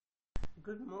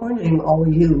Good morning, all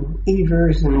you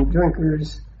eaters and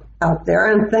drinkers out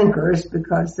there, and thinkers,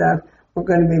 because we're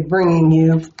going to be bringing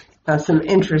you some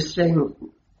interesting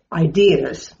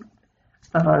ideas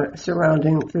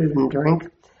surrounding food and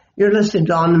drink. You're listening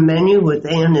to On the Menu with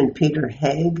Ann and Peter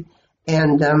Haig,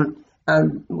 and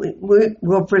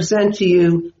we'll present to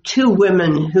you two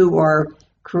women who are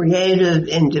creative,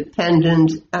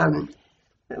 independent,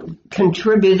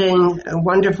 contributing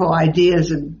wonderful ideas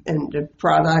and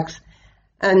products.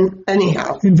 And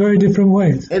anyhow, in very different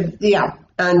ways. And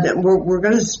we're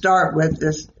going to start with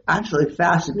this actually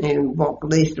fascinating book. At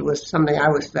least it was something I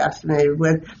was fascinated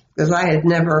with because I had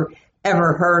never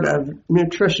ever heard of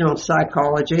nutritional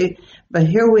psychology. But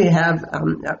here we have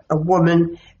a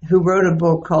woman who wrote a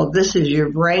book called "This Is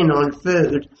Your Brain on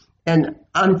Food," and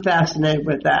I'm fascinated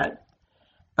with that.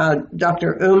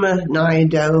 Dr. Uma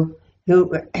Naidoo,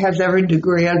 who has every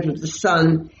degree under the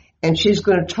sun, and she's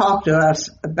going to talk to us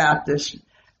about this.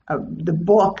 The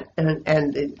book and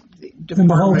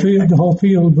the whole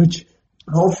field, which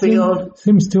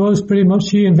seems to us pretty much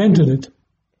she invented it.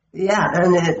 Yeah,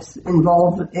 and it's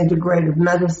involved with integrative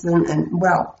medicine, and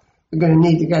well, you're going to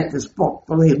need to get this book,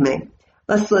 believe me.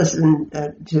 Let's listen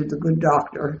to the good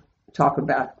doctor talk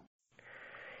about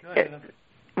it.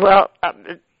 Well,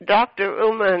 Dr.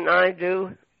 Uma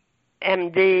Naidoo,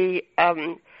 MD,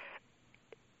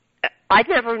 I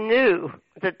never knew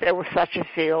that there was such a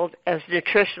field as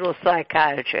nutritional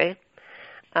psychiatry.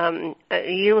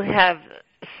 You have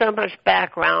so much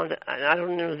background, I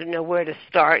don't even know where to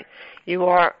start. You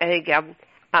are a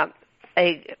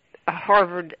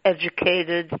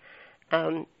Harvard-educated,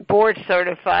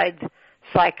 board-certified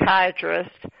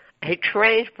psychiatrist, a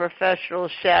trained professional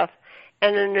chef,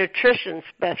 and a nutrition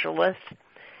specialist,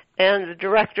 and the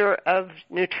director of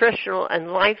nutritional and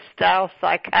lifestyle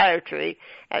psychiatry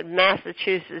at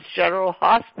Massachusetts General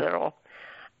Hospital.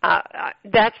 I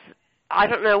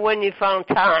don't know when you found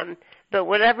time, but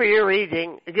whatever you're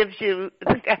reading, it gives you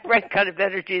the right kind of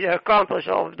energy to accomplish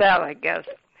all of that, I guess.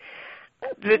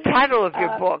 The title of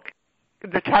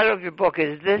your book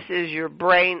is "This Is Your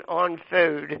Brain on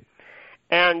Food,"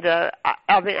 and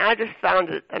I just found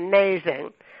it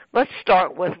amazing. Let's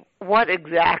start with what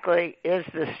exactly is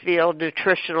this field,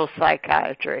 nutritional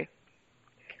psychiatry?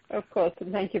 Of course,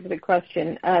 and thank you for the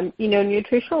question.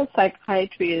 Nutritional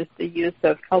psychiatry is the use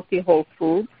of healthy whole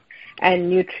foods and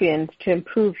nutrients to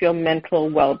improve your mental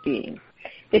well-being.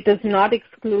 It does not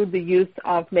exclude the use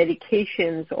of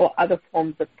medications or other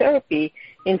forms of therapy.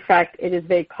 In fact, it is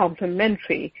very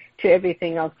complementary to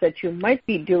everything else that you might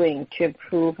be doing to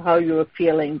improve how you are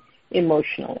feeling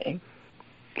emotionally.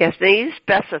 Yes, now you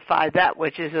specify that,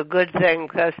 which is a good thing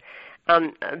because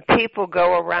people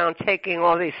go around taking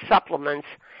all these supplements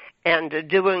and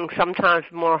doing sometimes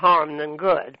more harm than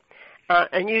good.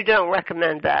 And you don't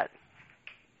recommend that.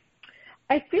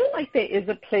 I feel like there is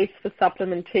a place for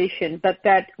supplementation, but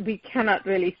that we cannot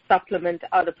really supplement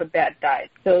out of a bad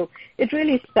diet. So it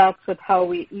really starts with how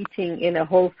we're eating in a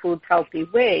whole foods healthy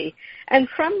way. And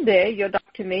from there, your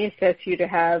doctor may assess you to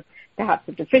have perhaps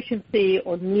a deficiency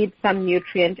or need some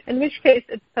nutrient, in which case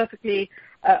it's perfectly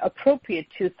appropriate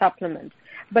to supplement.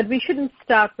 But we shouldn't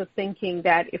start with thinking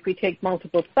that if we take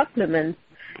multiple supplements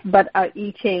but are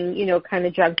eating, kind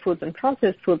of junk foods and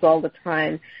processed foods all the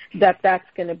time, that's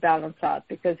going to balance out,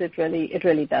 because it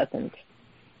really doesn't.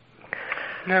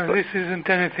 No, this isn't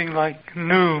anything like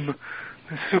Noom,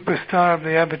 the superstar of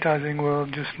the advertising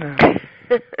world just now.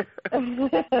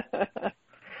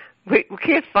 We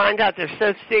can't find out. They're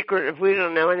so secretive. We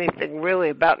don't know anything really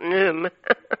about Noom.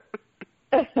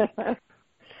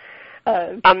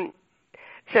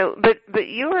 But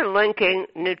you are linking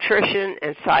nutrition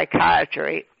and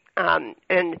psychiatry,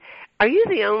 and are you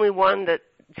the only one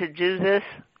to do this?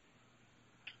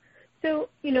 So,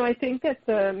 I think that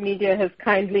the media has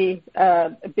kindly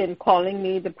been calling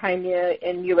me the pioneer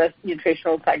in U.S.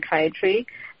 nutritional psychiatry.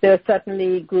 There are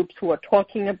certainly groups who are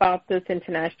talking about this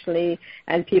internationally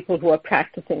and people who are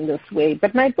practicing this way.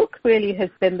 But my book really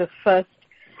has been the first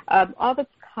of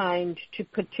its kind to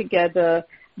put together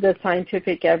the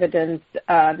scientific evidence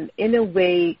in a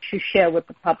way to share with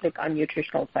the public on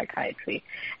nutritional psychiatry.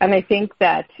 And I think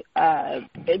that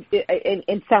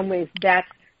in some ways that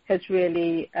has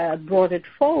really brought it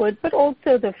forward, but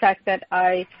also the fact that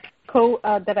I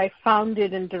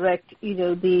founded and direct,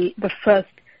 the first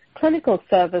clinical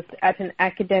service at an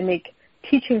academic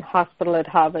teaching hospital at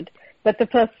Harvard, but the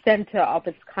first center of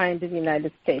its kind in the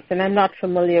United States. And I'm not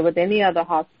familiar with any other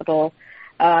hospital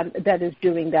that is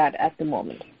doing that at the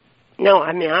moment. No,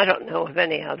 I don't know of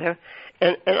any other.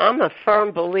 And I'm a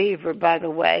firm believer, by the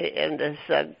way, in this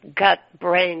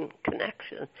gut-brain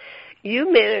connection.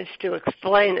 You managed to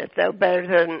explain it, though, better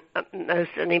than most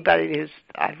anybody who's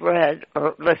I've read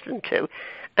or listened to.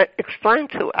 Explain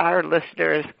to our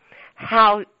listeners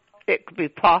how it could be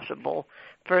possible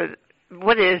for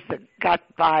what is the gut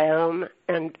biome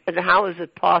and how is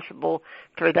it possible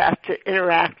for that to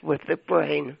interact with the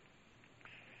brain?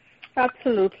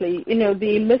 Absolutely.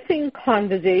 The missing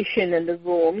conversation in the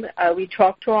room, we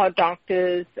talk to our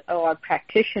doctors or our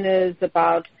practitioners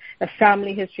about a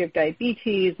family history of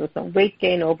diabetes or some weight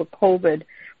gain over COVID,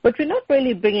 but we're not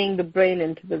really bringing the brain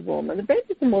into the room. And the brain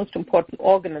is the most important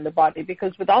organ in the body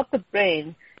because without the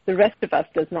brain, the rest of us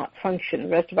does not function, the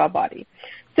rest of our body.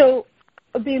 So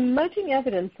the emerging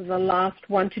evidence in the last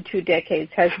 1 to 2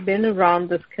 decades has been around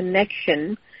this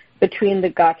connection between the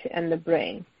gut and the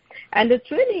brain. And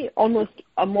it's really almost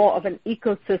more of an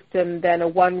ecosystem than a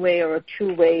one-way or a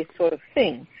two-way sort of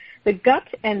thing. The gut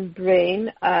and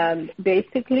brain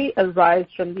basically arise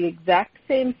from the exact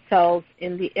same cells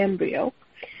in the embryo.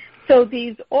 So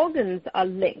these organs are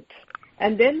linked,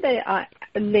 and then they are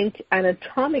linked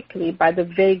anatomically by the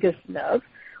vagus nerve,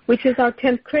 which is our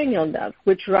 10th cranial nerve,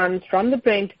 which runs from the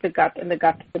brain to the gut and the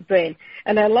gut to the brain.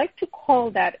 And I like to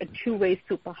call that a two-way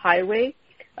superhighway,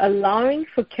 allowing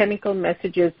for chemical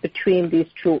messages between these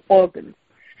two organs.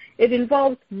 It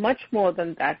involves much more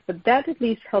than that, but that at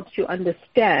least helps you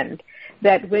understand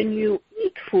that when you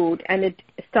eat food and it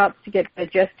starts to get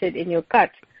digested in your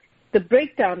gut, the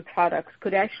breakdown products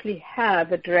could actually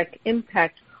have a direct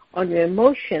impact on your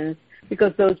emotions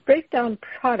because those breakdown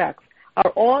products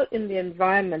are all in the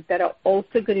environment that are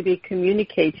also going to be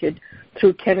communicated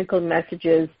through chemical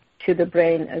messages to the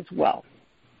brain as well.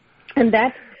 And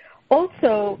that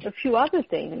also, a few other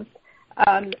things,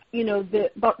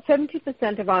 about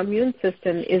 70% of our immune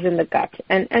system is in the gut.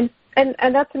 And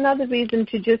that's another reason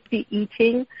to just be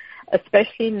eating,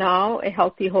 especially now, a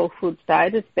healthy whole foods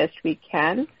diet as best we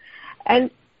can.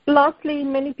 And lastly,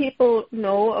 many people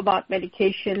know about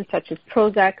medications such as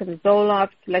Prozac and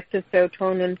Zoloft, selective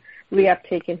serotonin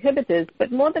reuptake inhibitors,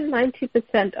 but more than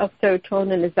 90% of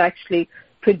serotonin is actually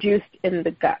produced in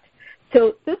the gut.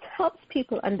 So this helps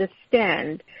people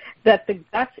understand that the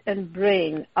gut and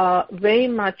brain are very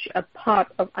much a part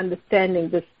of understanding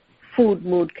this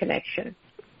food-mood connection.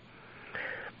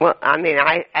 Well, I mean,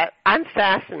 I'm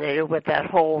fascinated with that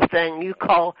whole thing you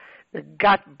call the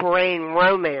gut-brain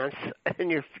romance in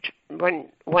your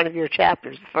one of your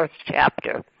chapters, the first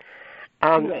chapter.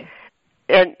 Right.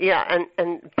 And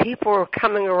people are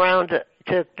coming around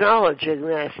to acknowledging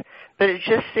this, but it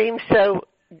just seems so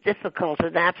difficult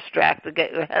and abstract to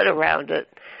get your head around it.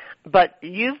 But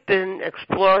you've been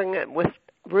exploring it with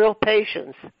real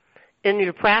patients in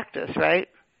your practice, right?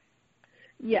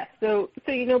 Yes. So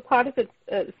part of it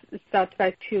starts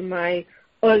back to my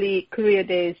early career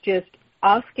days, just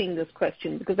asking this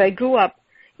question because I grew up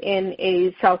in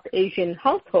a South Asian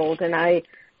household, and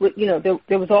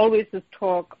there was always this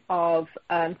talk of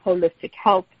holistic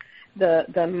health,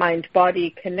 the mind-body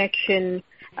connection,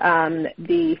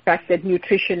 the fact that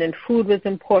nutrition and food was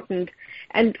important.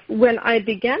 And when I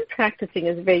began practicing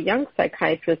as a very young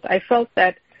psychiatrist, I felt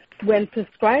that when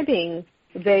prescribing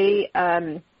very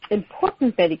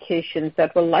important medications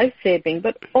that were life-saving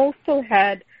but also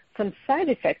had some side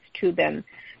effects to them,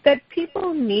 that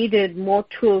people needed more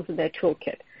tools in their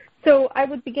toolkit. So I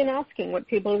would begin asking what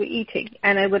people were eating,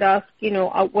 and I would ask,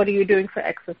 what are you doing for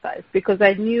exercise? Because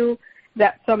I knew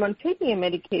that someone taking a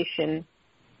medication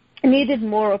needed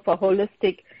more of a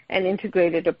holistic and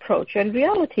integrated approach. In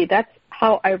reality, that's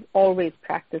how I've always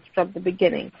practiced from the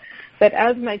beginning. But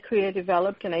as my career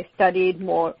developed and I studied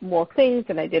more things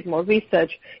and I did more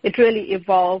research, it really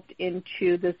evolved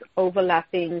into this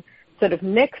overlapping sort of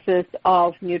nexus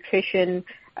of nutrition,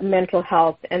 mental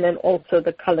health, and then also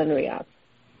the culinary arts.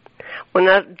 Well,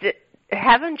 now,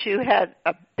 haven't you had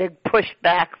a big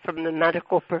pushback from the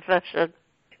medical profession?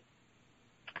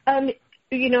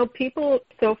 People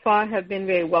so far have been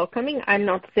very welcoming. I'm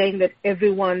not saying that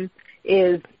everyone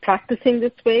is practicing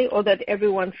this way or that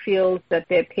everyone feels that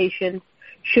their patients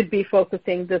should be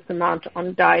focusing this amount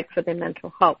on diet for their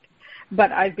mental health.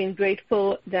 But I've been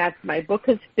grateful that my book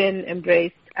has been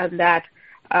embraced and that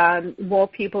more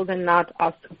people than not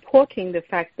are supporting the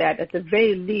fact that at the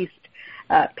very least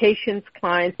patients,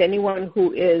 clients, anyone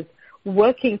who is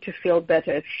working to feel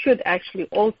better should actually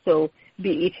also be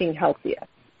eating healthier.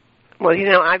 Well,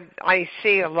 I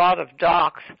see a lot of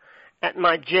docs at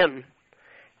my gym,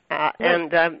 but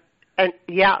they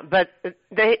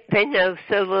know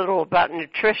so little about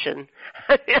nutrition.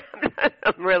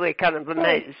 I'm really kind of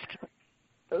amazed.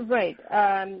 Right.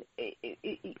 I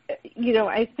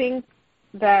think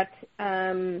that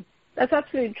that's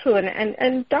absolutely true,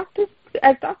 and doctors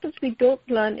as doctors, we don't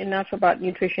learn enough about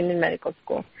nutrition in medical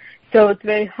school. So it's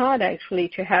very hard, actually,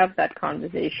 to have that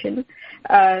conversation.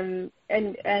 And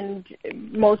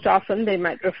most often they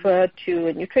might refer to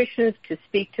a nutritionist to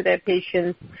speak to their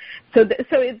patients. So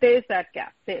there's that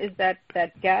gap. There is that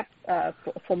gap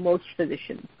for most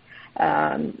physicians,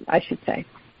 I should say.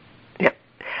 Yeah.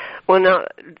 Well, now,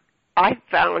 I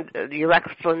found your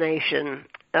explanation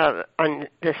on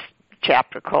this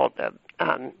chapter called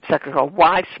section called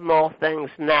Why Small Things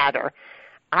Matter.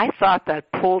 I thought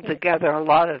that pulled together a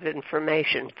lot of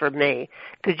information for me.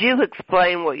 Could you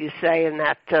explain what you say in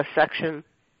that section?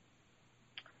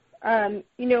 I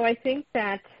think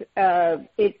that I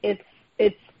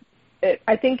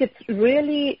think it's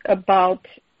really about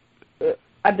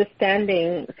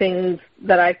understanding things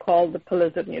that I call the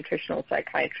pillars of nutritional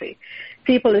psychiatry.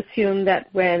 People assume that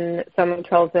when someone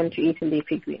tells them to eat a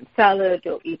leafy green salad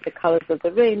or eat the colors of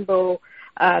the rainbow,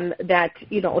 that,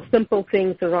 simple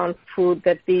things around food,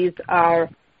 that these are,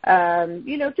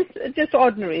 just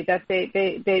ordinary, that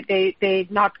they're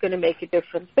not going to make a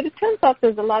difference. But it turns out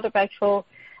there's a lot of actual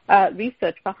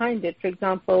research behind it. For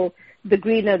example, the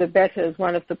greener the better is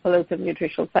one of the pillars of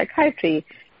nutritional psychiatry.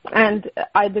 And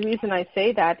the reason I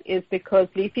say that is because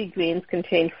leafy greens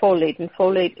contain folate, and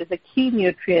folate is a key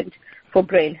nutrient for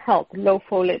brain health. Low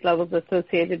folate levels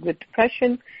associated with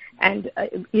depression and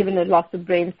even a loss of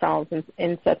brain cells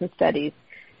in certain studies.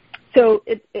 So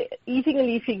eating a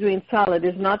leafy green salad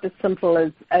is not as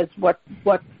simple as what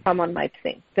someone might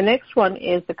think. The next one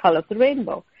is the color of the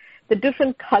rainbow. The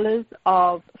different colors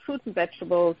of fruit and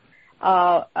vegetables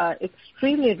are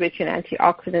extremely rich in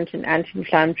antioxidant and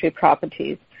anti-inflammatory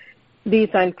properties. These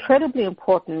are incredibly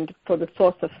important for the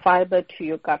source of fiber to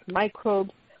your gut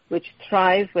microbes, which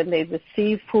thrive when they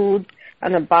receive foods,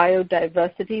 and a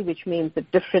biodiversity, which means the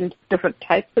different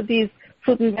types of these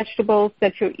fruit and vegetables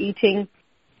that you're eating.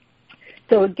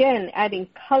 So again, adding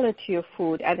color to your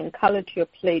food, adding color to your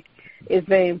plate is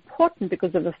very important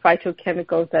because of the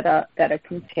phytochemicals that are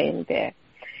contained there.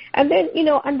 And then,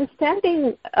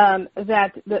 understanding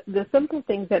that the simple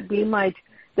things that we might,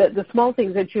 the small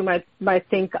things that you might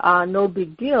think are no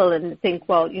big deal, and think,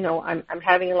 well, I'm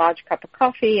having a large cup of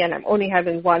coffee and I'm only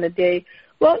having one a day.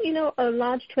 Well, a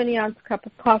large 20-ounce cup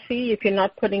of coffee, if you're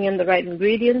not putting in the right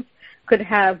ingredients, could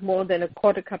have more than a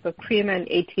quarter cup of cream and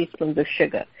 8 teaspoons of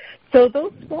sugar. So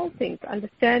those small things,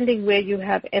 understanding where you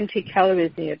have empty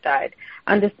calories in your diet,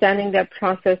 understanding that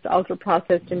processed,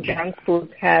 ultra-processed, and junk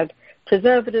foods have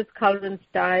preservatives, colorants,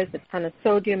 dyes, a ton of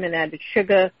sodium and added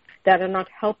sugar that are not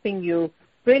helping you,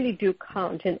 really do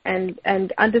count.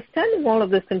 And understanding all of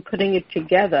this and putting it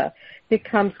together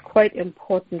becomes quite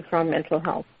important for our mental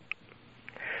health.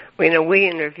 We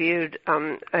interviewed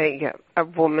a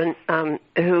woman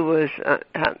who was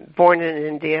born in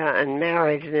India and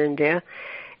married in India,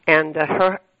 and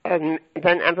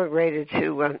then emigrated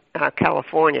to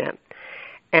California.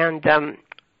 And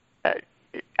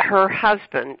her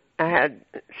husband had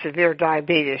severe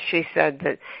diabetes. She said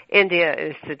that India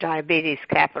is the diabetes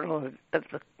capital of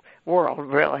the world,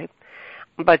 really.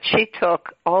 But she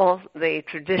took all the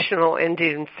traditional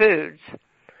Indian foods,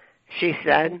 she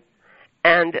said,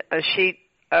 and she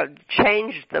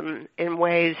changed them in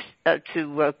ways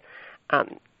to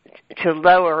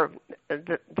lower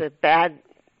the bad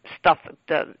stuff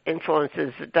that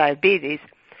influences the diabetes,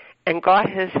 and got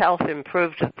his health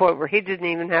improved to the point where he didn't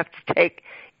even have to take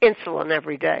insulin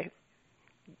every day.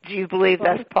 Do you believe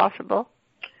that's possible?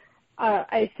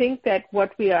 I think that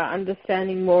what we are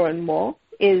understanding more and more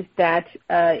is that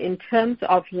in terms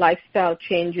of lifestyle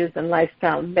changes and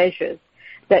lifestyle measures,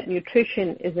 that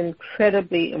nutrition is an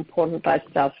incredibly important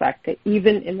lifestyle factor,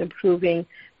 even in improving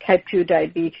type 2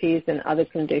 diabetes and other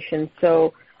conditions.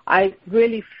 So I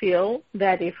really feel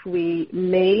that if we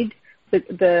made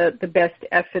the best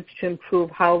efforts to improve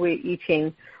how we're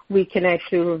eating, we can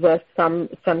actually reverse some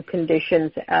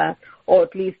conditions, or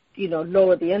at least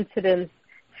lower the incidence,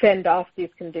 fend off these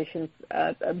conditions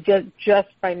just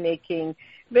by making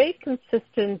very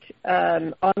consistent,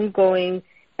 ongoing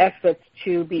efforts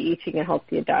to be eating a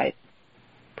healthier diet.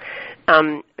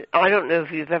 I don't know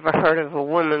if you've ever heard of a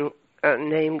woman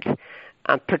named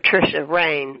Patricia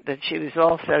Rain, but she was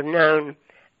also known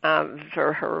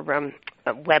for her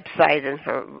website and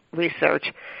her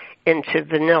research into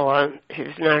vanilla. She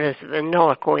was known as the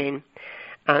Vanilla Queen.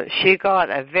 She got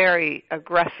a very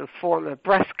aggressive form of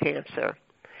breast cancer,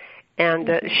 and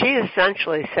she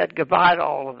essentially said goodbye to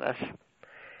all of us.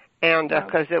 And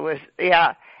because it was,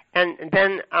 and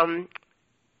then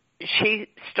she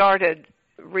started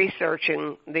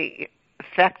researching the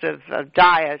effect of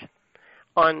diet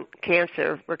on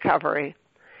cancer recovery,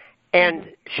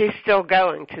 And she's still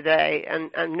going today,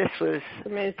 and this was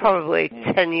probably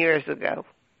 10 years ago.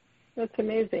 That's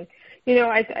amazing.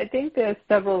 I think there are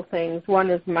several things. One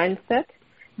is mindset,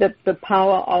 the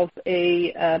power of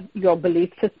your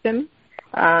belief system,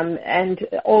 and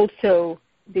also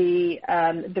the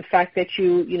fact that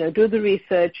you do the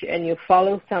research and you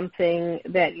follow something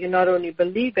that you not only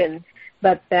believe in,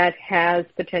 but that has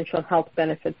potential health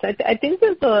benefits. I think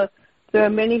there are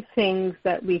many things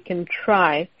that we can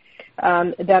try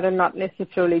that are not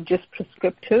necessarily just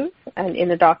prescriptive and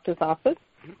in a doctor's office.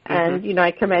 Mm-hmm. And I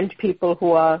commend people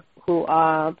who are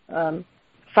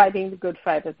fighting the good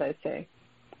fight, as I say.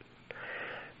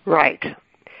 Right.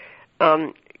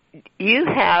 You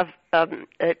have a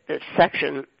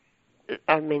section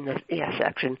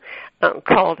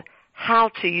called "How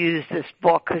to Use This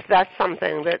Book," because that's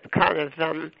something that kind of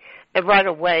right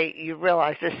away you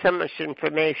realize there's so much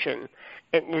information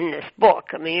in this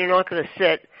book. I mean, you're not going to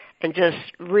sit and just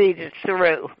read it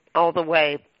through all the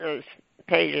way,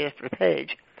 page after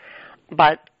page.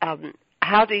 But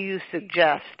how do you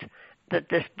suggest that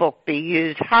this book be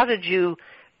used? How did you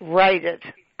write it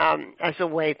as a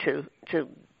way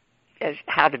as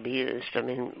how to be used? I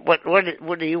mean, what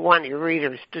do you want your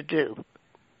readers to do?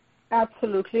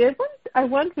 Absolutely. I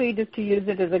want readers to use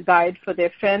it as a guide for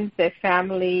their friends, their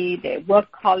family, their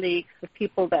work colleagues, the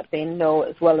people that they know,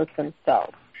 as well as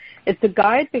themselves. It's a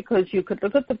guide because you could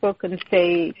look at the book and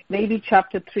say, maybe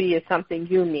chapter 3 is something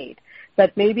you need,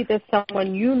 but maybe there's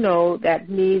someone you know that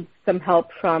needs some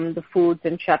help from the foods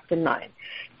in chapter 9.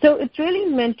 So it's really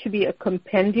meant to be a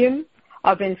compendium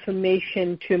of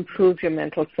information to improve your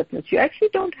mental fitness. You actually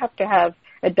don't have to have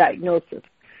a diagnosis.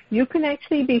 You can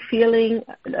actually be feeling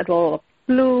a little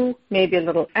blue, maybe a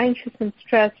little anxious and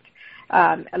stressed.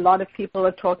 A lot of people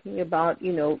are talking about,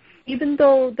 even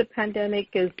though the pandemic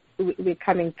we're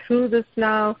coming through this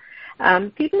now,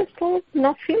 people are still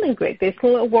not feeling great. They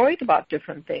still are worried about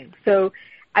different things. So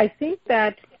I think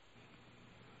that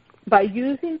by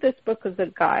using this book as a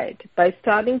guide, by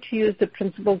starting to use the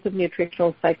principles of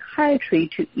nutritional psychiatry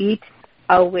to eat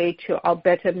our way to our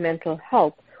better mental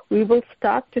health, we will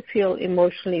start to feel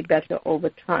emotionally better over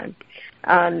time.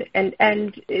 And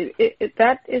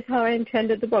that is how I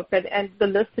intended the book. And the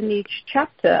lists in each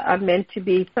chapter are meant to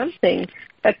be something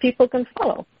that people can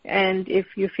follow. And if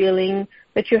you're feeling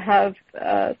that you have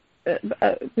that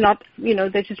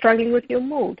you're struggling with your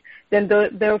mood, then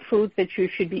there are foods that you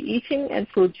should be eating and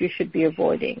foods you should be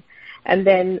avoiding. And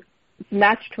then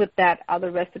matched with that are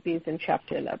the recipes in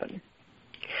chapter 11.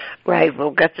 Right,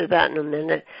 we'll get to that in a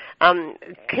minute.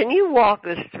 Can you walk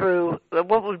us through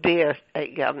what would be a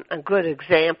good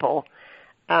example?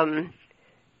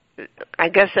 I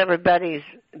guess everybody's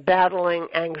battling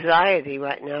anxiety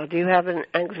right now. Do you have an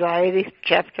anxiety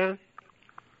chapter?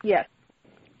 Yes.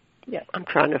 I'm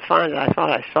trying to find it. I thought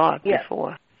I saw it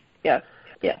before. Yes.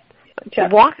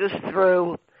 Walk us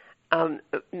through,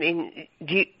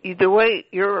 the way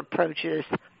your approach is,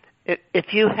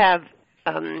 if you have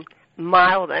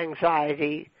mild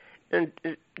anxiety, and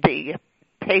the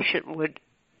patient would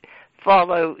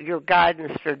follow your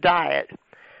guidance for diet.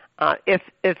 If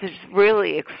it's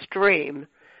really extreme,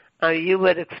 you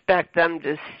would expect them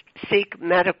to seek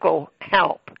medical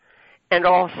help and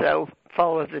also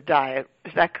follow the diet.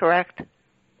 Is that correct?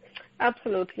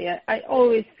 Absolutely. I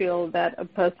always feel that a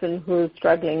person who is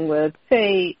struggling with,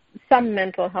 say, some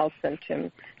mental health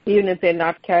symptom, even if they're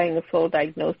not carrying a full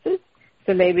diagnosis,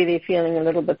 so maybe they're feeling a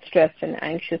little bit stressed and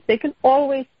anxious, they can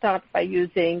always start by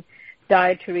using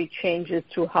dietary changes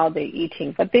through how they're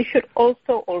eating. But they should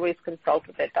also always consult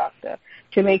with their doctor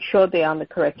to make sure they're on the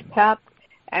correct path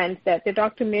and that the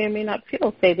doctor may or may not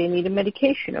feel, say, they need a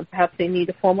medication or perhaps they need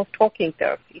a form of talking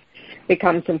therapy.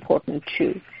 Becomes important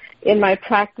too. In my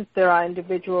practice, there are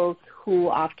individuals who,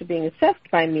 after being assessed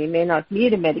by me, may not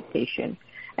need a medication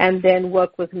and then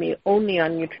work with me only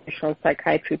on nutritional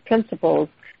psychiatry principles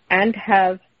and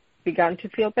have begun to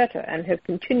feel better and have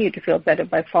continued to feel better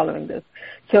by following this.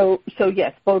 So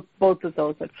yes, both of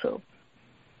those are true.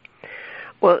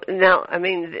 Well, now,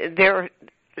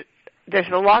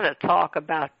 there's a lot of talk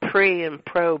about pre- and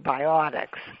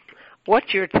probiotics.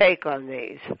 What's your take on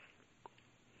these?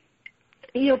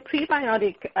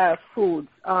 Prebiotic foods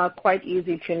are quite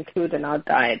easy to include in our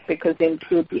diet because they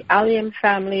include the allium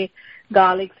family,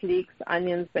 garlics, leeks,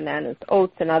 onions, bananas,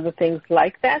 oats, and other things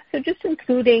like that. So just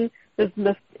including this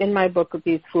list in my book of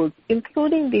these foods,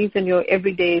 including these in your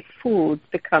everyday foods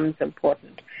becomes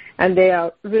important. And they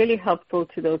are really helpful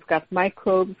to those gut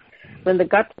microbes. When the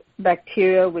gut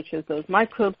bacteria, which is those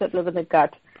microbes that live in the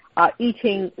gut, are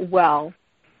eating well,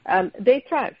 they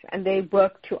thrive and they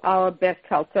work to our best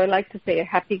health. So I like to say a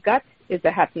happy gut is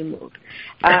a happy mood.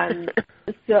 And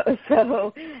then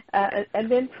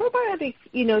probiotics,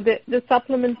 the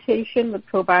supplementation with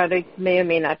probiotics may or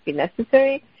may not be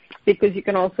necessary, because you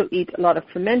can also eat a lot of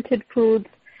fermented foods,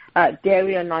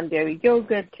 dairy or non-dairy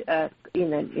yogurt,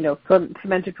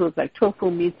 fermented foods like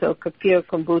tofu, miso, kefir,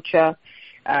 kombucha,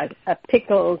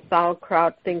 pickles,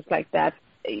 sauerkraut, things like that,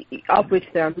 of which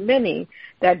there are many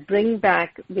that bring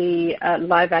back the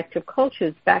live active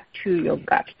cultures back to your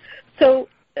gut. So,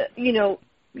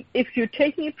 if you're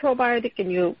taking a probiotic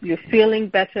and you're feeling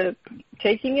better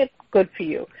taking it, good for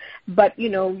you. But,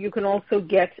 you can also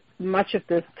get much of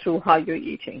this through how you're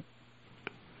eating.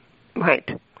 Right.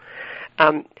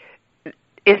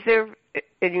 Is there,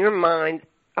 in your mind,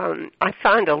 I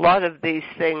find a lot of these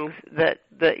things that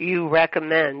you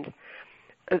recommend,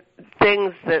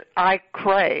 things that I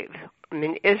crave. I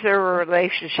mean, is there a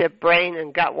relationship, brain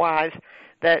and gut-wise,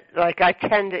 that, like, I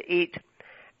tend to eat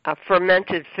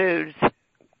fermented foods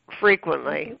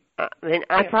frequently? I mean,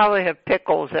 I probably have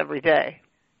pickles every day.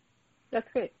 That's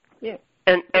great, yeah.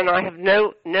 And I have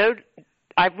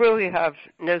I really have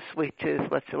no sweet tooth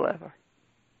whatsoever.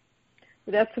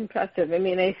 That's impressive. I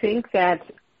mean, I think that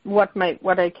what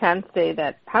I can say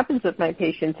that happens with my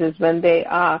patients is when they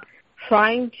are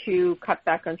trying to cut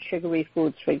back on sugary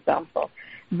foods, for example,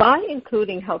 by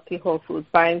including healthy whole foods,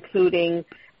 by including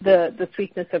the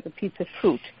sweetness of a piece of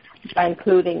fruit, by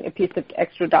including a piece of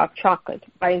extra dark chocolate,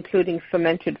 by including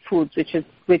fermented foods, which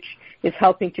is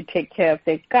helping to take care of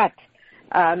their gut,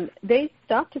 they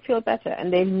start to feel better,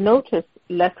 and they notice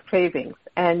less cravings,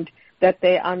 and that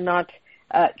they are not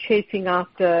chasing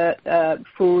after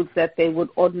foods that they would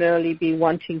ordinarily be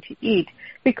wanting to eat,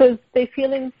 because they're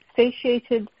feeling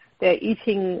satiated. They're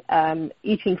eating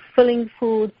filling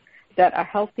foods that are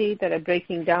healthy, that are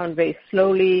breaking down very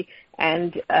slowly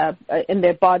and in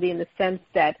their body, in the sense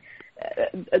that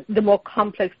the more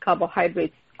complex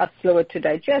carbohydrates are slower to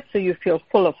digest, so you feel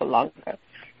fuller for longer.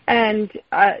 And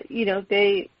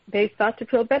they start to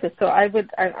feel better. So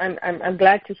I'm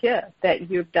glad to hear that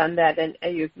you've done that and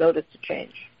you've noticed a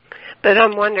change. But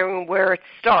I'm wondering where it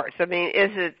starts. I mean,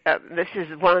 is it this is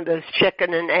one of those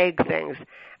chicken and egg things?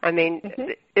 I mean,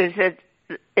 is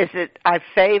it I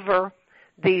favor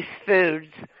these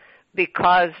foods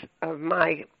because of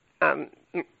my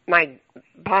my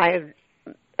bio,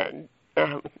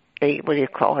 what do you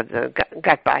call it, the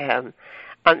gut biome?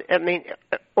 I mean,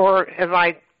 or have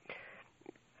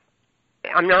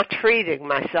I'm not treating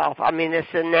myself. I mean, it's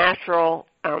a natural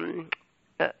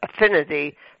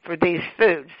affinity for these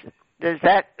foods. Is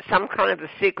that some kind of a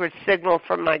secret signal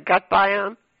from my gut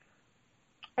biome?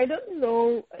 I don't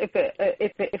know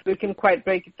if we can quite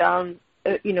break it down,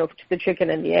 to the chicken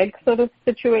and the egg sort of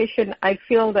situation. I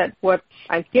feel that what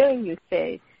I'm hearing you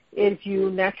say is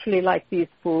you naturally like these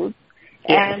foods.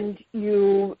 Yes.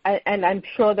 And I'm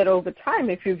sure that over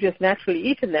time, if you've just naturally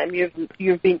eaten them,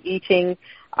 you've been eating,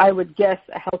 I would guess,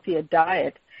 a healthier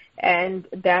diet, and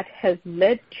that has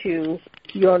led to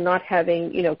your not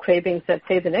having, cravings that,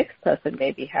 say, the next person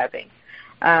may be having.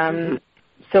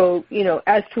 So,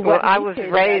 as to what I was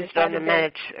raised on the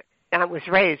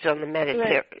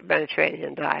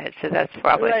Mediterranean diet, so that's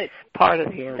probably part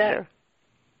of the answer.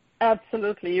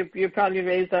 Absolutely, you're probably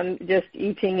raised on just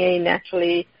eating a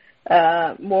naturally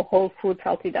more whole food,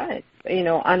 healthy diet.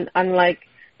 Unlike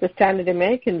the standard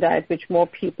American diet, which more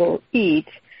people eat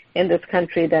in this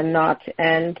country than not,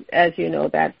 and as you know,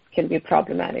 that can be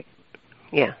problematic.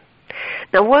 Yeah.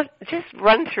 Now, just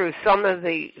run through some of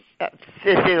the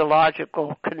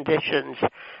physiological conditions,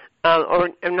 or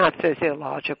not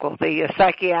physiological, the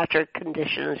psychiatric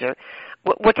conditions, or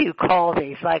what do you call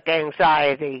these, like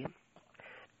anxiety,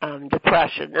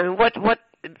 depression, and what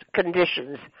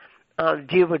conditions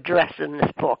do you address in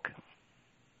this book?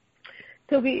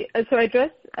 So I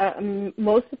address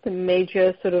most of the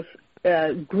major sort of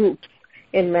groups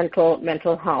in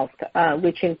mental health,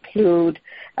 which include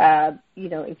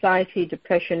anxiety,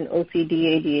 depression,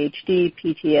 OCD, ADHD,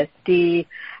 PTSD,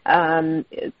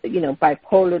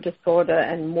 bipolar disorder,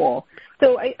 and more.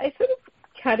 So I sort of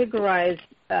categorize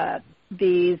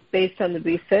these based on the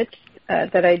research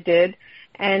that I did,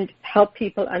 and help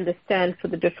people understand for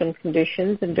the different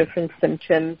conditions and different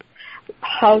symptoms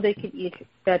how they can eat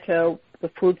better, the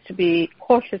foods to be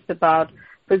cautious about.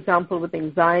 For example, with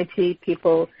anxiety,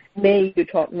 people may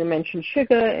mention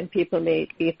sugar, and people may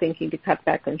be thinking to cut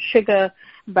back on sugar,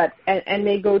 and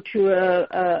may go to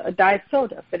a diet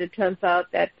soda. But it turns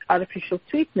out that artificial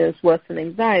sweeteners worsen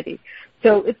anxiety.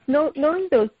 So it's knowing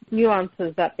those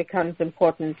nuances that becomes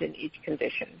important in each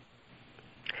condition.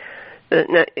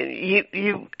 Now,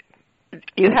 you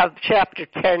have chapter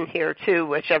 10 here too,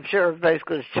 which I'm sure everybody's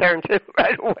going to turn to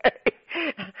right away.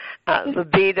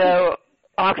 libido,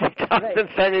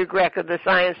 oxytocin, fenugreek, and the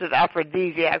science of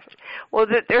aphrodisiacs. Well,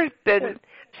 there's been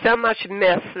so much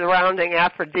myth surrounding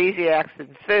aphrodisiacs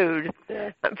and food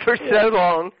for so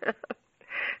long.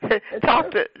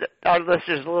 Talk to our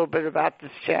listeners a little bit about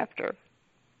this chapter.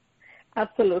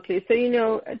 Absolutely. So,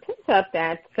 it turns out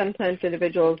that sometimes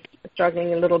individuals are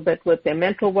struggling a little bit with their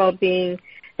mental well-being.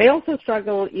 They also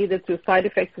struggle either through side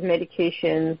effects of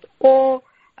medications or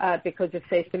because of,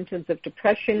 say, symptoms of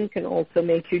depression can also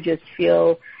make you just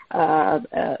feel less,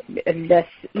 less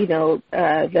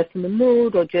in the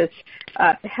mood or just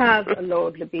have a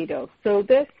lowered libido. So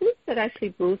there's foods that actually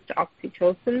boost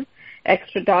oxytocin.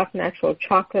 Extra dark natural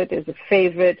chocolate is a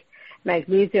favorite.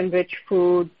 Magnesium-rich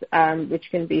foods,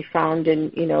 which can be found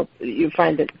in, you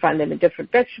find them in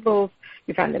different vegetables.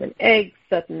 You find them in eggs,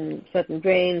 certain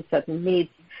grains, certain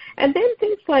meats. And then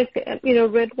things like,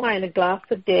 red wine, a glass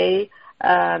a day,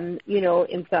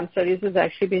 in some studies has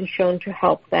actually been shown to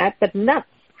help that. But nuts,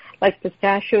 like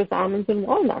pistachios, almonds, and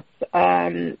walnuts,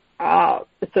 are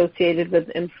associated with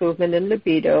improvement in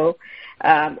libido.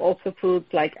 Also foods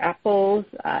like apples,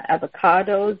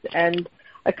 avocados, and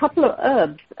a couple of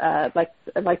herbs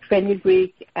like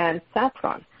fenugreek and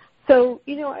saffron. So,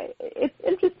 it's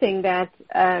interesting that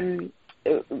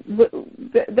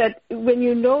that when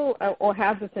you know or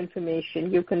have this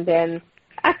information, you can then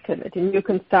act on it, and you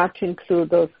can start to include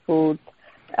those foods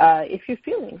if you're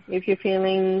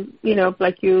feeling,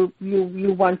 like you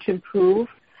want to improve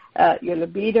your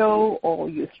libido or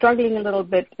you're struggling a little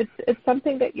bit. It's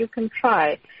something that you can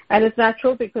try, and it's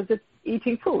natural because it's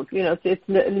eating food. So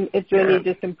it's really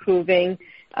just improving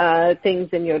things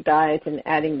in your diet and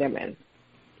adding them in.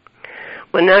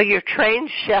 Well, now your trained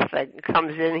chefing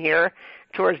comes in here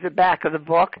towards the back of the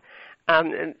book,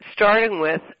 starting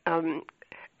with,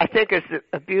 I think it's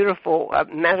a beautiful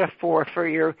metaphor for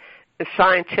your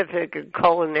scientific and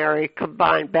culinary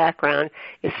combined background,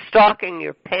 is stocking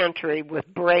your pantry with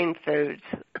brain foods.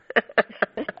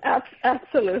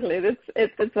 Absolutely.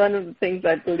 It's one of the things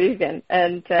I believe in.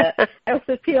 And I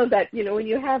also feel that, when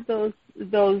you have those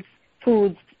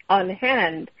foods on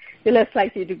hand, you're less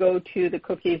likely to go to the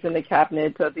cookies in the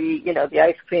cabinet or the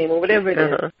ice cream or whatever it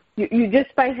is. You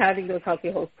just by having those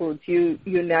healthy whole foods, you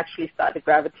naturally start to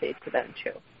gravitate to them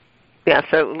too. Yeah,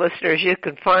 so listeners, you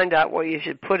can find out what you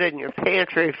should put in your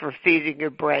pantry for feeding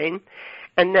your brain.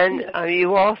 And then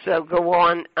you also go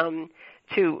on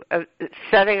to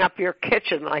setting up your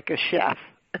kitchen like a chef.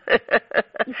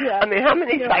 I mean, how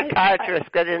many psychiatrists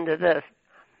get into this?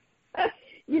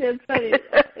 It's funny.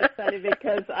 It's funny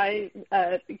because I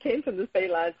came from this very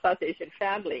large South Asian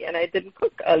family, and I didn't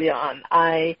cook early on.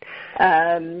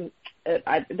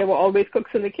 There were always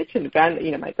cooks in the kitchen.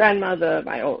 My grandmother,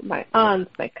 my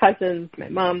aunts, my cousins, my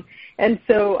mom, and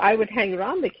so I would hang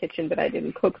around the kitchen, but I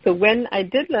didn't cook. So when I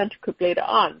did learn to cook later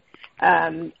on,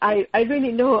 I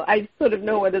really know. I sort of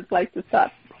know what it's like to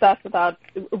start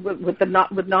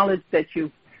with knowledge that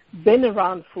you've been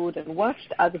around food and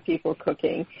watched other people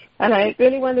cooking, and I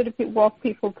really wanted to walk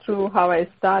people through how I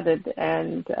started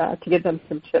and to give them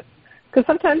some tips. Because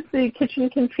sometimes the kitchen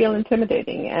can feel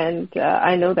intimidating, and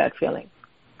I know that feeling.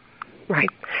 Right.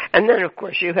 And then, of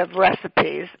course, you have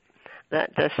recipes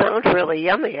that sound really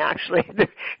yummy, actually.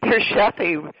 They're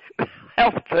chefy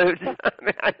health foods.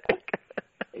 I think.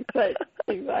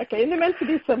 Exactly. And they're meant to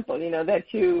be simple,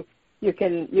 that you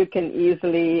can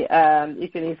easily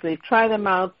try them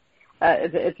out.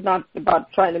 It's not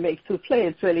about trying to make souffle.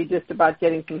 It's really just about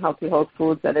getting some healthy whole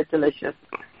foods that are delicious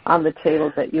on the table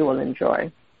that you will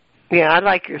enjoy. Yeah, I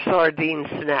like your sardine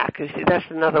snack. You see, that's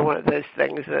another one of those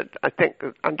things that I think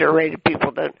underrated.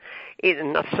 People don't eat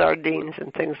enough sardines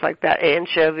and things like that.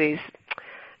 Anchovies,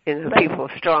 people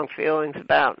have strong feelings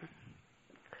about.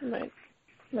 Right.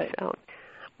 So,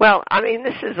 well, I mean,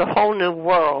 this is a whole new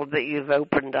world that you've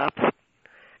opened up.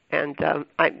 And,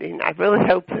 I really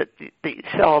hope that you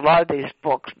sell a lot of these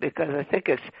books because I think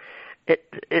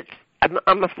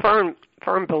I'm a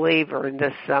firm believer in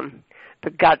this, the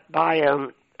gut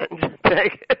biome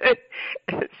thing.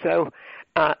 So,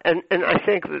 and I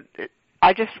think that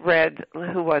I just read,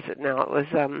 who was it now? It was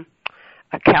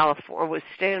California, it was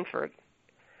Stanford.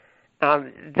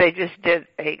 They just did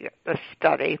a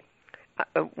study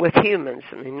with humans.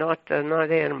 I mean, not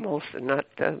animals and not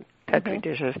petri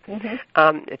dishes.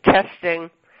 Testing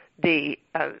the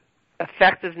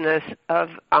effectiveness of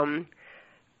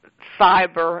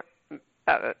fiber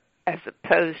as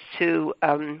opposed to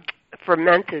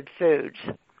fermented foods.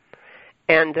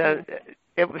 And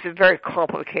it was a very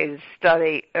complicated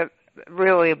study,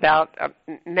 really about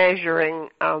measuring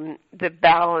the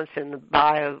balance in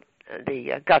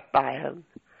the gut biome.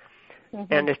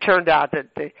 And it turned out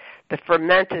that the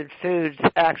fermented foods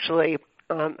actually,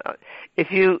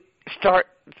 if you start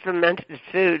fermented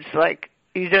foods, like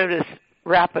you notice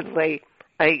rapidly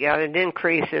an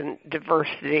increase in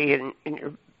diversity in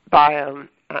your biome,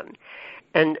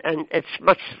 and it's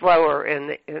much slower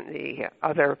in the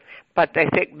other. But they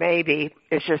think maybe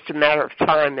it's just a matter of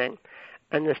timing,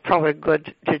 and it's probably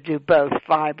good to do both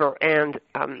fiber and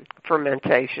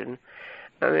fermentation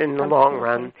in the long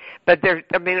run. But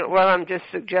what I'm just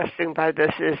suggesting by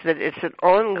this is that it's an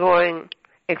ongoing,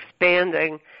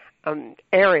 expanding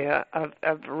area of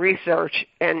research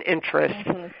and interest.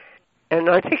 And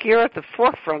I think you're at the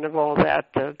forefront of all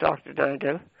that, Dr.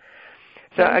 Naidoo.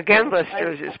 So again,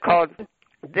 listeners, it's called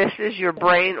This Is Your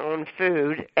Brain on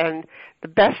Food, and the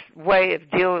best way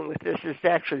of dealing with this is to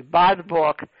actually buy the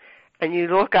book, and you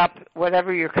look up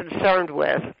whatever you're concerned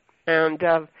with, and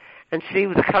see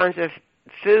the kinds of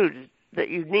food that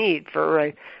you need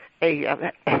for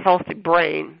a healthy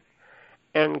brain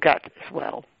and gut as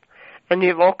well. And you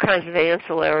have all kinds of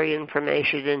ancillary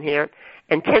information in here,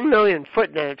 and 10 million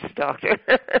footnotes, Doctor.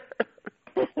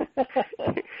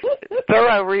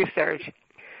 Thorough research.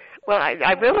 Well,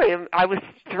 I was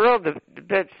thrilled to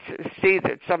see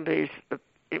that somebody's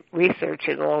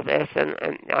researching all this, and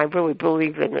I really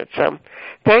believe in it. So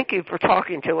thank you for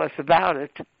talking to us about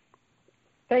it.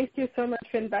 Thank you so much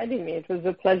for inviting me. It was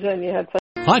a pleasure, and you had such...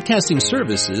 Podcasting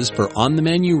services for On the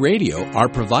Menu Radio are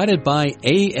provided by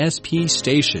ASP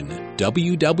Station,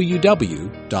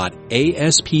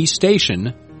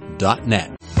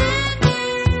 www.aspstation.net.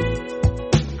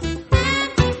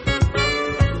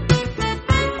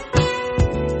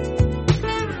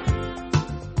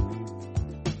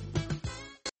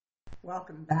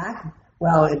 Welcome back.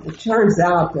 Well, it turns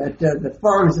out that the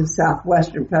farms of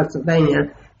southwestern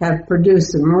Pennsylvania have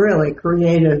produced some really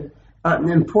creative,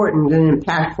 important, and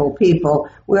impactful people.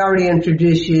 We already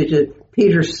introduced you to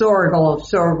Peter Sorgel of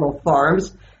Sorgel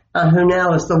Farms, who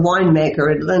now is the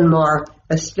winemaker at Linmar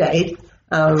Estate.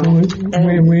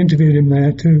 We interviewed him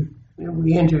there too.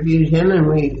 We interviewed him,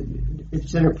 and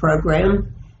it's in a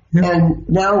program. Yep. And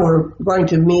now we're going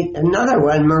to meet another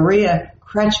one, Maria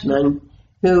Kretschmann,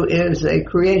 who is a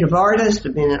creative artist,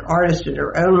 an artist in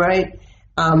her own right,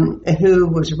 who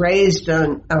was raised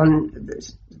on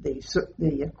the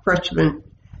Kretschmann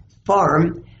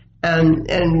farm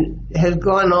and has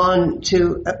gone on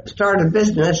to start a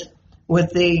business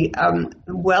with the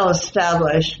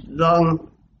well-established,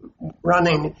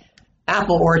 long-running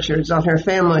apple orchards on her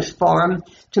family's farm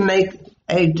to make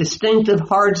a distinctive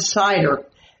hard cider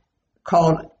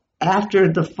called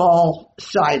After the Fall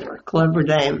Cider. Clever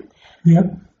name.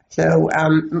 Yep. So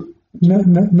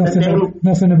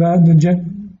nothing about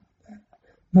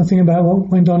what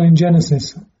went on in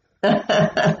Genesis.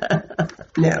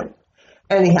 No.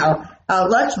 Anyhow,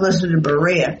 let's listen to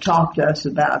Maria talk to us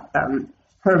about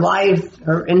her life,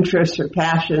 her interests, her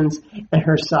passions, and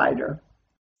her cider.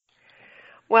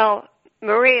 Well,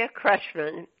 Maria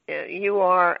Kretschmann, you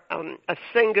are a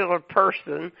singular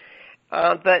person,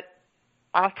 but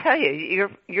I'll tell you,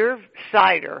 your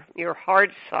cider, your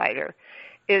hard cider,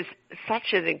 is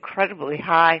such an incredibly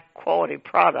high-quality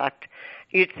product.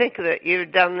 You'd think that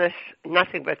you've done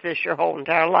nothing but this your whole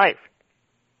entire life.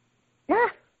 Yeah.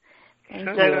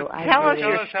 So tell us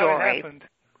your story.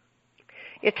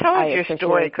 You tell us your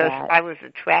story, because I was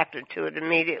attracted to it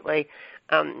immediately,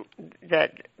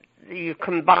 that you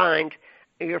combined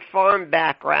your farm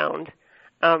background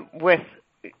with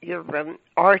your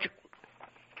art,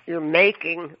 your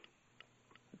making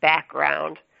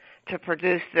background to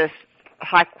produce this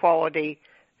high-quality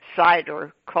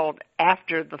cider called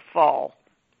After the Fall,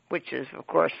 which is, of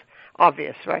course,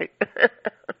 obvious, right?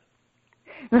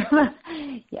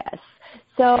 Yes.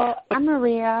 So I'm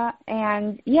Maria,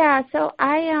 and so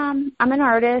I'm an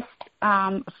artist.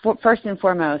 First and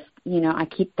foremost, I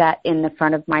keep that in the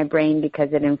front of my brain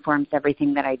because it informs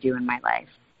everything that I do in my life.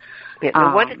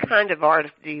 Yeah, what kind of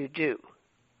art do you do?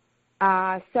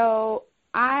 So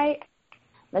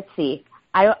let's see.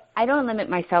 I don't limit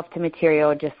myself to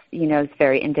material. Just it's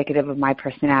very indicative of my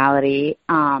personality.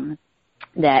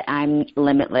 That I'm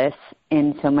limitless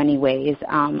in so many ways.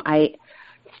 I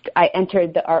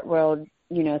entered the art world,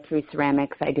 through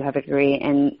ceramics. I do have a degree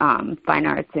in fine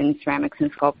arts in ceramics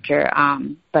and sculpture,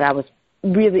 but I was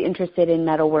really interested in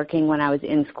metalworking when I was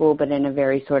in school, but in a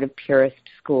very sort of purist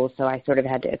school, so I sort of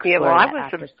had to explore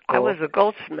after school. I was a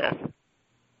goldsmith.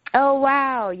 Oh,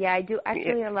 wow. Yeah, I do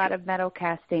actually a lot of metal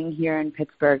casting here in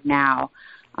Pittsburgh now.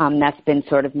 That's been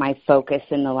sort of my focus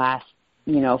in the last,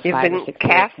 5 or 6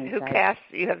 years. Who casts?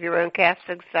 You have your own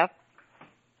casting stuff?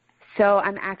 So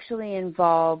I'm actually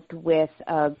involved with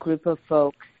a group of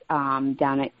folks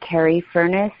down at Carey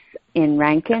Furnace in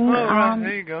Rankin. Oh, right,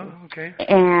 there you go. Okay.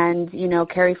 And,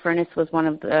 Carey Furnace was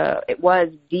it was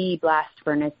the blast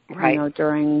furnace, right.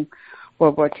 During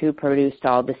World War II, produced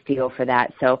all the steel for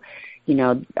that. So,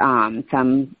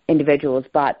 some individuals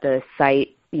bought the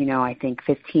site, I think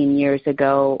 15 years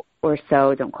ago or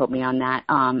so, don't quote me on that,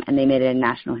 and they made it a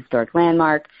National Historic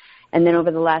Landmark. And then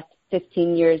over the last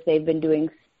 15 years, they've been doing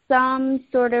some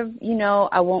sort of,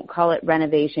 I won't call it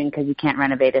renovation because you can't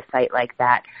renovate a site like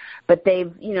that, but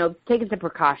they've, taken some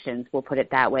precautions, we'll put it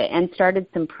that way, and started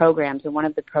some programs. And one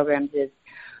of the programs is,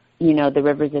 the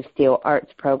Rivers of Steel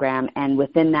Arts program, and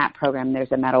within that program,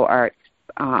 there's a metal arts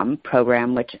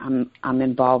program, which I'm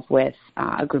involved with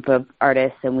a group of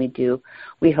artists, and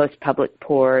we host public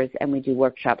pours, and we do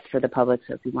workshops for the public.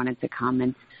 So if you wanted to come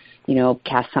and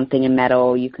cast something in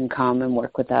metal, you can come and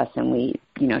work with us, and we,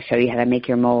 show you how to make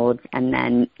your molds, and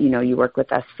then, you work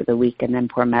with us for the week and then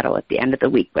pour metal at the end of the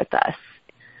week with us.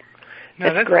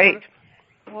 Now, that's great.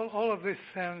 All of this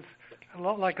sounds a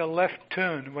lot like a left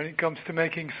turn when it comes to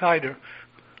making cider.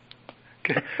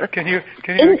 Can you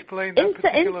explain that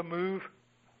particular move?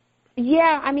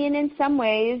 Yeah, in some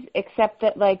ways, except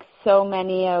that like so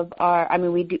many of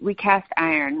we cast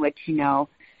iron, which,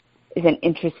 is an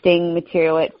interesting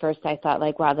material. At first I thought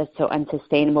like, wow, that's so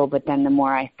unsustainable. But then the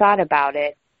more I thought about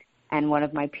it, and one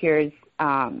of my peers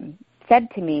said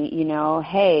to me,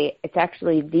 hey, it's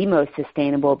actually the most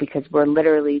sustainable because we're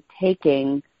literally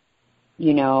taking,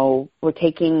 we're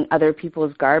taking other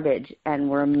people's garbage and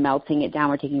we're melting it down.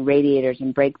 We're taking radiators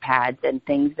and brake pads and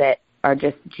things that are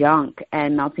just junk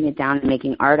and melting it down and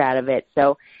making art out of it.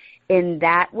 So in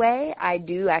that way, I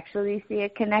do actually see a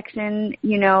connection,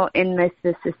 in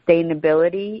the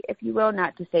sustainability, if you will,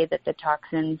 not to say that the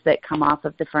toxins that come off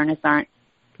of the furnace aren't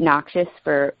noxious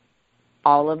for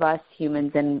all of us,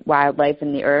 humans and wildlife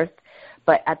and the earth,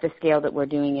 but at the scale that we're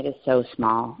doing it is so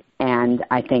small. And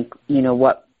I think,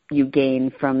 what you gain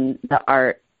from the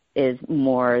art is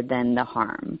more than the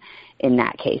harm in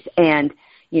that case. And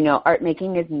art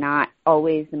making is not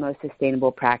always the most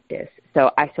sustainable practice.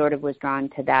 So I sort of was drawn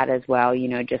to that as well,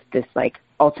 just this like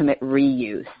ultimate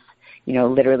reuse,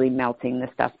 literally melting the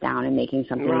stuff down and making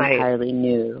something entirely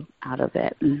new out of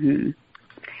it. Mm-hmm.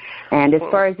 And as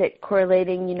far as it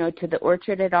correlating, to the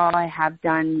orchard at all, I have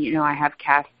done, I have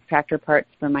cast tractor parts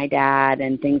for my dad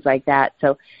and things like that.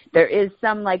 So there is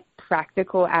some like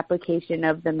practical application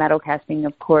of the metal casting,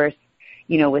 of course,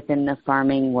 within the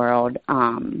farming world,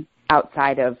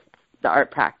 outside of the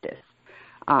art practice.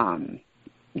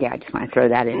 I just want to throw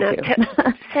that in too.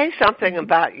 Say something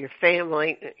about your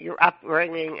family, your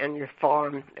upbringing, and your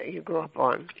farm that you grew up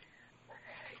on.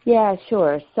 Yeah,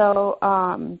 sure. So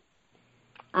I'm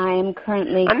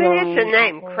currently it's a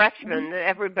name, Kretschmann, that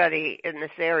everybody in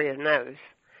this area knows.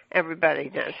 Everybody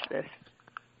knows this.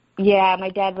 Yeah, my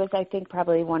dad was, I think,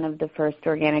 probably one of the first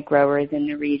organic growers in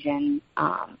the region.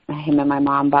 Him and my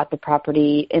mom bought the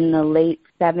property in the late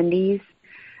 70s,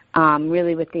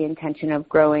 really with the intention of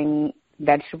growing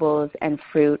vegetables and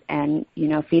fruit and,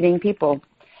 feeding people.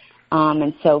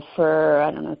 And so for,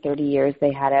 30 years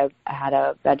they had a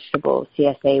vegetable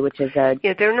CSA, which is a...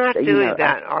 Yeah, they're not doing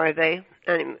that, are they?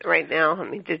 Right now?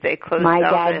 Did they close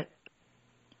down it?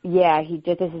 Yeah, he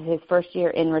did. This is his first year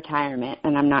in retirement,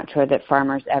 and I'm not sure that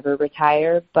farmers ever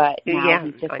retire, but now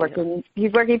he's just working.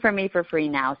 He's working for me for free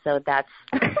now, so that's...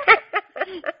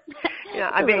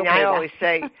 I always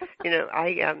say,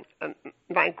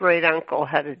 my great uncle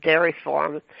had a dairy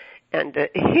farm, and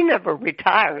he never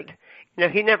retired.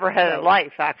 He never had a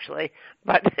life, actually,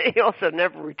 but he also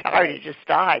never retired. He just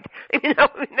died.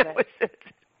 That was it.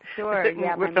 Sure,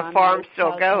 yeah. With the farm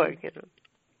still going,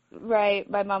 Right.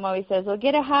 My mom always says, well,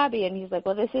 get a hobby. And he's like,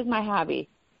 well, this is my hobby.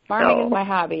 Farming is my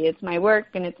hobby. It's my work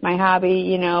and it's my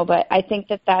hobby, but I think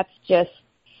that that's just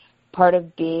part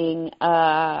of being,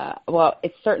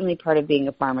 it's certainly part of being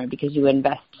a farmer because you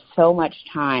invest so much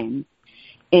time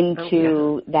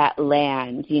into that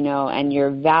land, and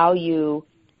your value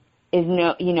is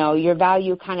your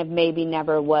value kind of maybe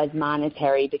never was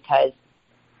monetary because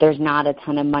there's not a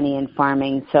ton of money in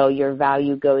farming. So your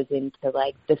value goes into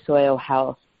like the soil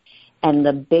health and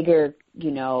the bigger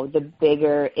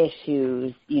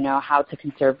issues, how to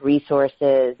conserve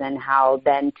resources and how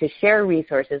then to share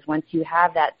resources. Once you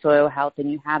have that soil health and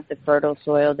you have the fertile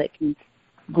soil that can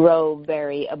grow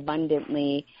very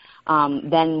abundantly,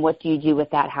 then what do you do with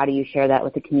that? How do you share that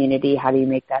with the community? How do you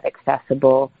make that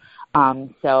accessible? I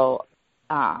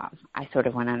sort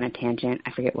of went on a tangent.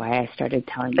 I forget why I started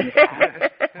telling you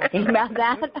that. Talking about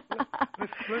that.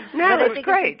 No, that's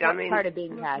great. It's part of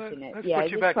being passionate.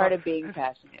 It's part of being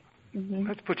passionate.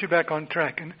 Let's put you back on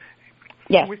track. And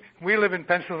Yes. We live in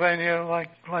Pennsylvania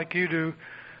like you do,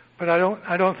 but I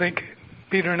don't think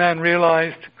Peter and Ann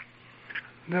realized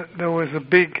that there was a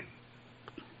big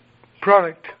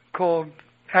product called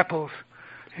apples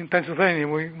in Pennsylvania.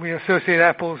 We associate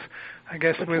apples, I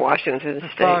guess, with Washington the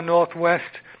State, far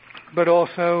northwest, but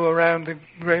also around the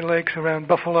Great Lakes, around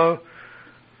Buffalo,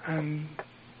 and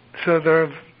so there are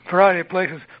a variety of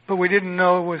places. But we didn't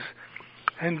know it was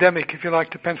endemic, if you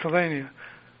like, to Pennsylvania.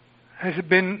 Has it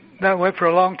been that way for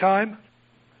a long time?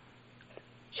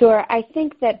 Sure. I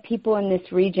think that people in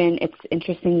this region, it's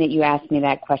interesting that you asked me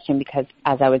that question because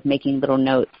as I was making little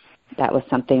notes, that was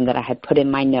something that I had put in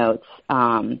my notes.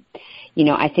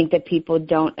 I think that people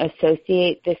don't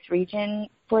associate this region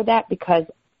for that because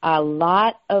a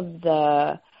lot of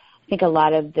the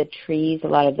trees, a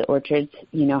lot of the orchards,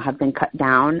 have been cut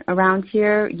down around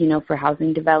here, for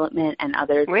housing development and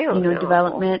other,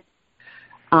 development.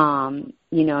 And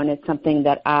it's something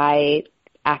that I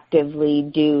actively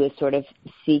do is sort of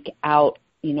seek out,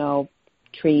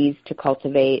 trees to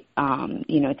cultivate,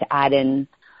 to add in.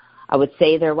 I would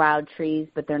say they're wild trees,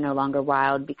 but they're no longer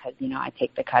wild because, I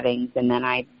take the cuttings and then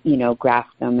I,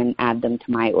 graft them and add them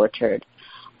to my orchard.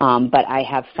 But I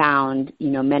have found,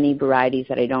 many varieties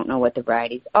that I don't know what the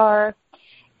varieties are.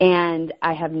 And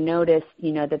I have noticed,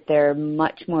 that they're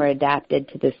much more adapted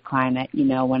to this climate,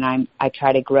 when I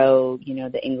try to grow,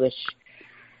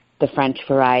 the French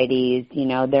varieties,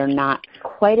 they're not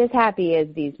quite as happy as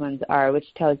these ones are,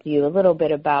 which tells you a little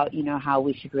bit about, how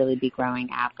we should really be growing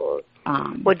apples.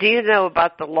 Well, do you know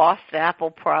about the Lost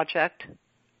Apple Project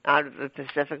out of the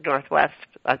Pacific Northwest?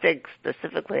 I think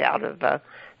specifically out of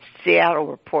Seattle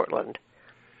or Portland.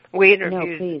 We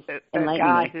interviewed a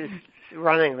guy who's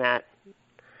running that.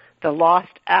 The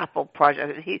Lost Apple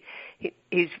Project.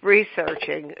 He's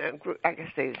researching, I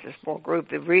guess he's a small group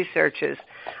that researches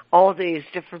all these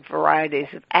different varieties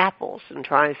of apples and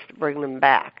tries to bring them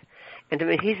back. And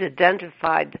he's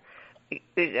identified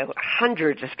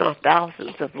hundreds, if not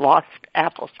thousands, of lost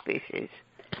apple species.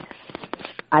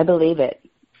 I believe it.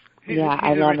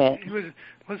 I love it.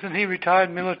 Wasn't he retired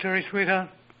military, sweetheart?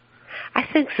 I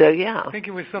think so, yeah. I think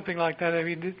it was something like that. I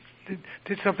mean,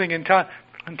 did something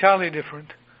entirely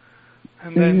different.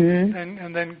 And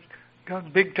then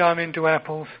got big time into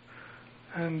apples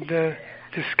and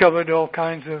discovered all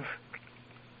kinds of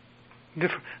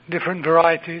different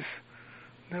varieties.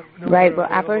 Right. Well,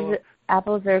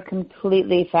 apples are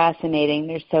completely fascinating.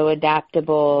 They're so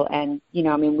adaptable, and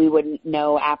we wouldn't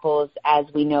know apples as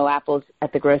we know apples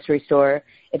at the grocery store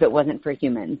if it wasn't for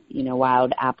humans.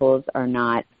 Wild apples are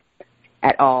not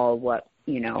at all what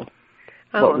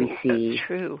what we see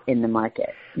in the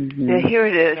market. Mm-hmm. Now here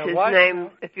it is. His name,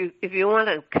 if you want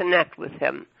to connect with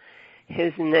him,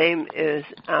 his name is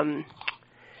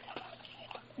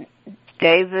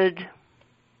David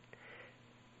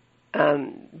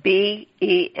Benscoter.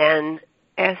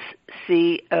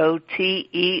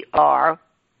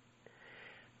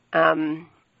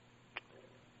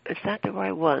 Is that the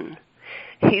right one?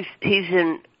 He's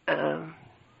in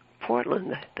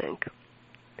Portland, I think.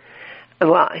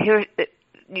 Well, here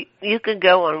you can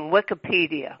go on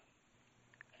Wikipedia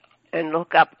and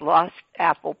look up Lost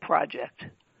Apple Project.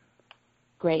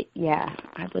 Great, yeah.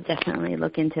 I will definitely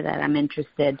look into that. I'm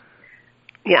interested.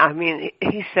 Yeah,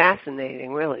 he's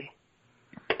fascinating, really.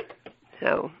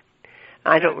 So,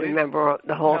 I don't remember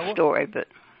the whole story, but...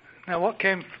 Now, what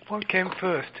came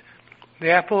first, the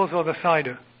apples or the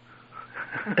cider?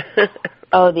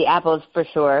 Oh, the apples for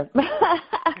sure.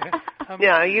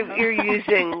 Yeah, you're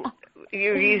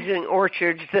using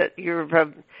orchards that your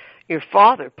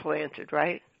father planted,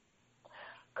 right?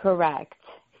 Correct.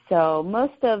 So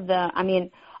most of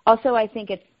also I think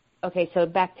it's, okay, so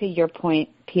back to your point,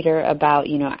 Peter, about,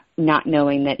 not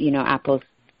knowing that, apples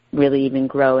really even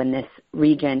grow in this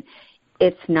region.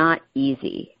 It's not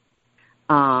easy.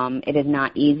 It is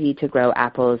not easy to grow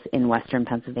apples in western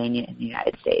Pennsylvania in the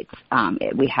United States.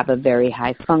 We have a very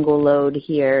high fungal load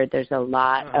here. There's a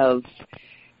lot of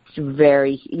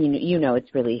very,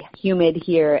 it's really humid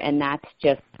here, and that's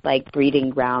just like breeding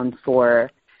ground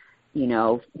for,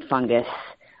 fungus,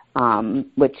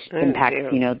 which impacts,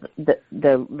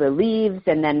 the leaves,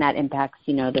 and then that impacts,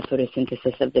 the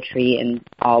photosynthesis of the tree and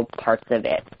all parts of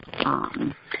it.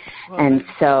 And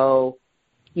so,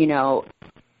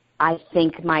 I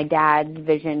think my dad's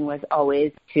vision was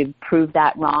always to prove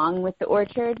that wrong with the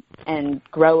orchard and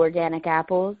grow organic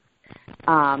apples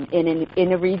in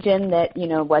a region that,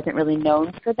 wasn't really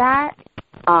known for that.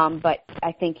 But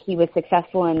I think he was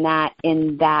successful in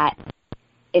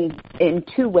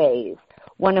two ways.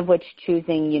 One of which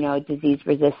choosing,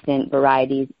 disease-resistant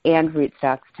varieties and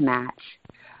rootstocks to match.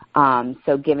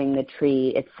 So giving the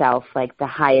tree itself like the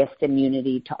highest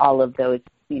immunity to all of those,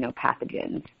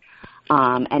 pathogens.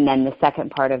 And then the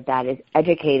second part of that is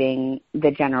educating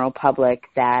the general public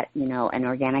that, an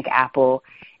organic apple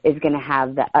is going to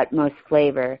have the utmost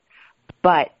flavor,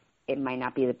 but it might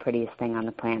not be the prettiest thing on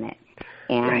the planet.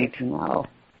 And, right.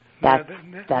 That's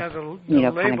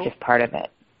kind of just part of it.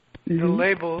 The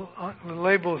labels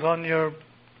on your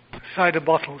cider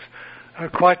bottles are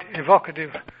quite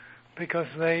evocative because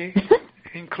they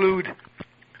include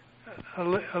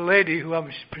a lady who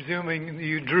I'm presuming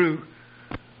you drew,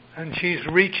 and she's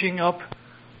reaching up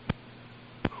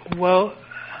well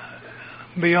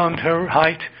beyond her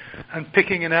height and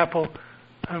picking an apple,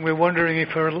 and we're wondering if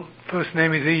her first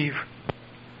name is Eve.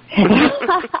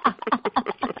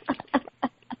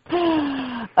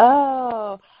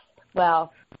 Oh,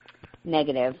 well,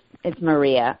 negative. It's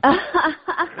Maria.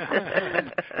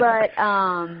 But,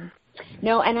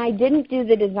 no, and I didn't do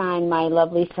the design. My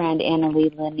lovely friend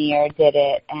Annalie Lanier did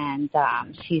it, and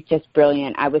she's just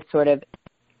brilliant. I was sort of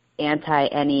anti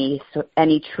any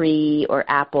tree or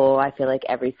apple. I feel like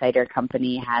every cider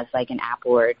company has like an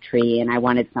apple or a tree, and I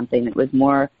wanted something that was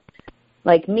more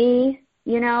like me.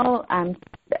 I'm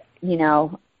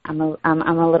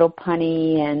a little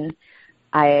punny, and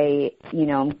I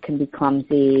can be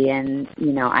clumsy, and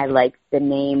I like the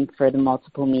name for the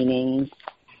multiple meanings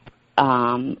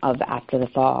of After the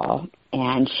Fall,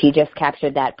 and she just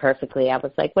captured that perfectly. I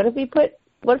was like, what if we put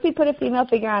a female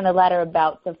figure on a letter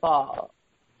about the fall?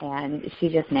 And she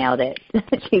just nailed it.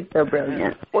 She's so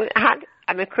brilliant. Well,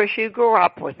 of course, you grew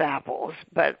up with apples,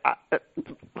 but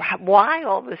why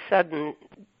all of a sudden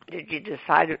did you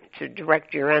decide to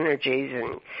direct your energies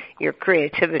and your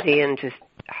creativity into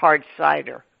hard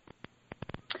cider?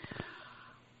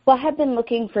 Well, I have been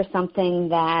looking for something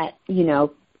that,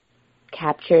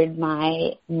 captured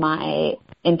my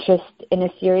interest in a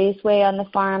serious way on the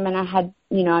farm, and I had,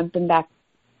 I've been back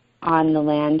on the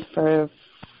land for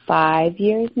 5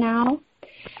 years now.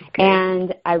 Okay.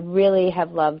 And I really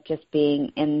have loved just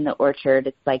being in the orchard.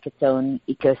 It's like its own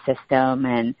ecosystem,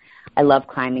 and I love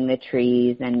climbing the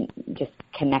trees, and just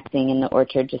connecting in the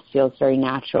orchard just feels very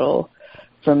natural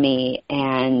for me.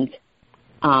 And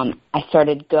I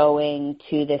started going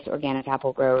to this organic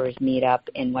apple growers meetup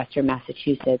in Western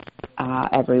Massachusetts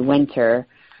every winter,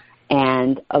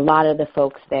 and a lot of the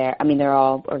folks there, they're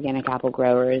all organic apple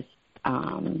growers,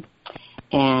 and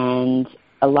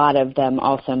a lot of them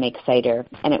also make cider.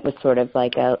 And it was sort of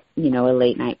like a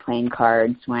late night playing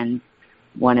cards when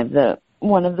one of the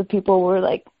people were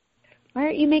like, "Why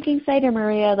aren't you making cider,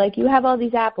 Maria? Like, you have all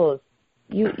these apples.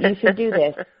 You should do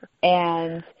this."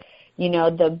 And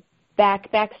the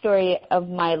backstory of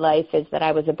my life is that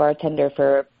I was a bartender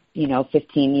for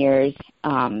 15 years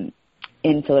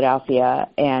in Philadelphia,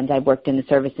 and I worked in the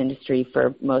service industry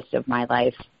for most of my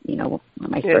life.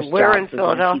 My first job. We're in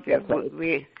Philadelphia.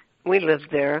 We lived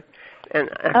there, and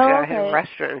actually I had a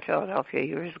restaurant in Philadelphia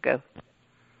years ago.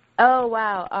 Oh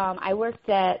wow! I worked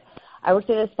at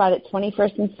a spot at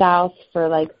 21st and South for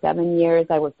like 7 years.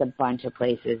 I worked a bunch of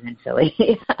places in Philly.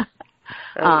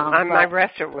 My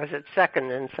restaurant was at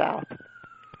 2nd and South.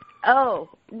 Oh,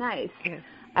 nice. Yeah.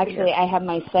 Actually, I have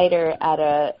my cider at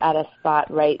a spot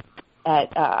right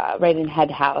in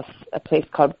Head House, a place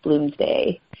called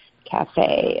Bloomsday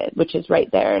Cafe, which is right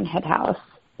there in Head House.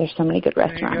 There's so many good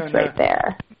restaurants right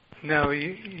there. Now,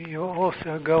 you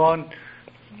also go on,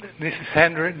 this is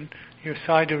handwritten, your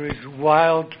cider is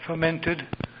wild fermented,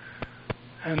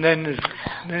 and then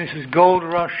this is Gold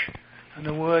Rush, and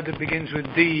the word that begins with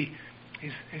D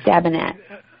is Dabinet.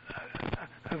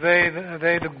 Are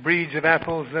they the breeds of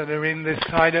apples that are in this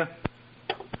cider?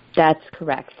 That's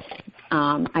correct.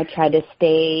 I try to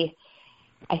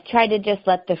just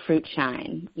let the fruit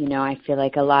shine. I feel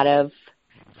like a lot of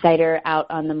cider out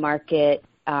on the market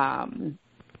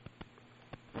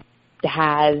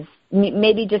has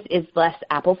maybe just is less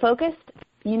apple focused,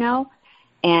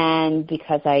 and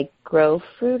because I grow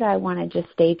fruit, I want to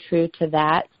just stay true to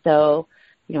that. So,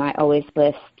 I always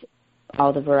list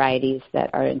all the varieties that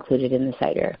are included in the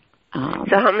cider.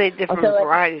 So how many different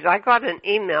varieties? I got an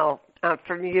email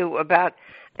from you about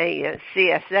a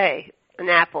CSA, an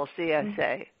apple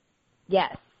CSA.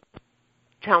 Yes.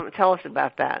 Tell us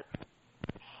about that.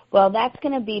 Well, that's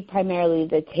going to be primarily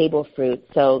the table fruit.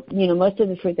 So, most of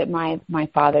the fruit that my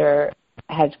father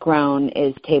has grown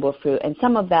is table fruit, and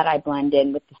some of that I blend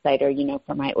in with the cider,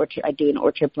 for my orchard. I do an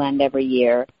orchard blend every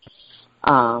year,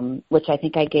 which I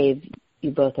think I gave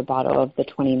you both a bottle of the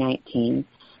 2019.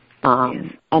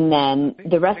 And then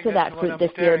the rest of that fruit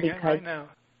this year, because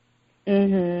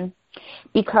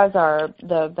Because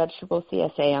the vegetable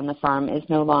CSA on the farm is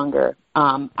no longer,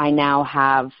 I now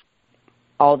have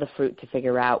all the fruit to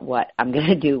figure out what I'm going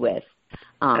to do with.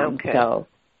 Okay. So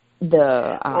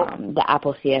the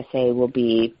apple CSA will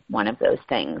be one of those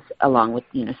things, along with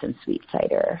some sweet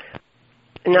cider.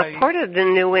 Now, part of the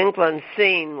New England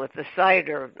scene with the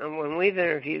cider, and when we've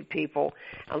interviewed people,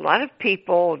 a lot of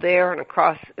people there and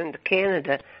across into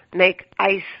Canada make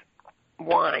ice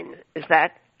wine.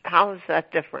 How is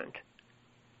that different?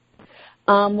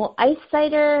 Well, ice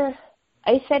cider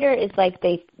is like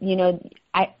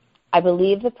I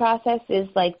believe the process is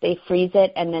like they freeze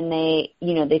it and then they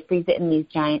freeze it in these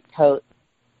giant totes.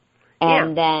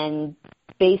 And then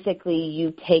basically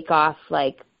you take off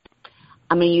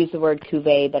I'm going to use the word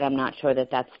cuvee, but I'm not sure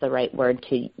that that's the right word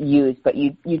to use, but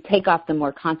you take off the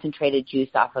more concentrated juice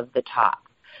off of the top.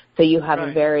 So you have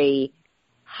a very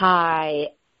high,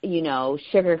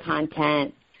 sugar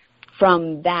content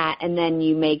from that, and then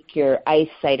you make your ice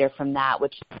cider from that,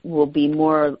 which will be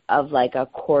more of like a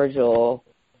cordial,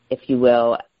 if you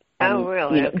will. Oh,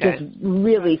 really? Okay. Just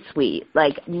really sweet.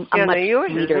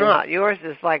 Yours is not. Yours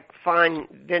is like fine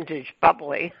vintage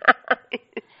bubbly.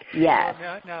 Yes.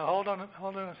 Now hold on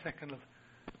a second.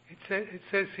 It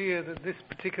says here that this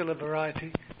particular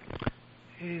variety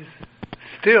is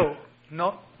still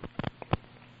not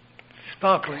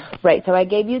sparkling. Right. So I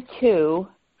gave you two.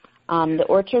 The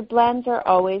orchard blends are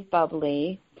always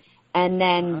bubbly, and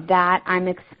then that I'm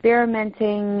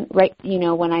experimenting. Right.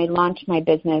 When I launched my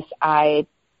business, I,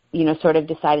 sort of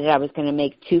decided I was going to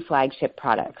make two flagship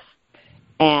products,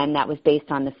 and that was based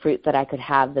on the fruit that I could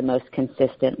have the most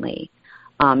consistently.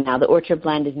 Now, the orchard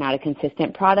blend is not a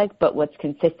consistent product, but what's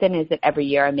consistent is that every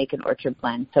year I make an orchard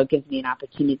blend. So it gives me an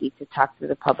opportunity to talk to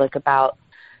the public about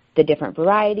the different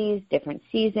varieties, different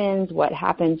seasons, what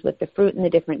happens with the fruit in the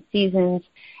different seasons,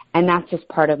 and that's just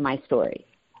part of my story.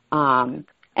 And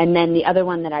then the other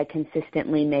one that I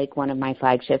consistently make, one of my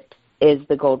flagships, is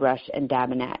the Gold Rush and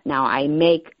Dabinett. Now, I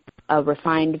make a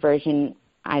refined version.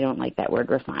 I don't like that word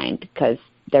refined because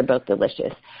they're both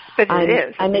delicious. But it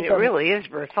is. It really is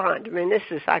refined. This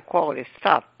is high-quality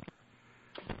stuff.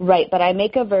 Right, but I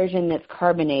make a version that's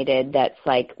carbonated that's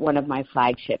like one of my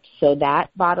flagships. So that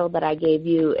bottle that I gave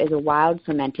you is a wild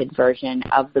fermented version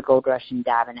of the Gold Rush and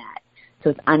Dabinett.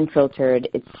 So it's unfiltered.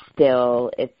 It's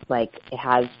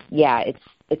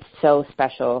so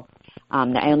special.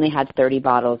 I only had 30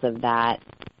 bottles of that.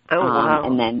 Oh, wow.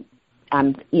 And then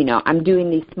I'm doing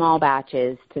these small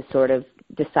batches to sort of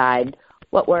decide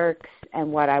what works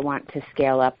and what I want to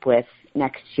scale up with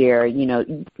next year,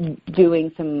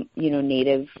 doing some,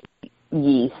 native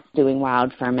yeast, doing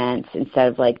wild ferments instead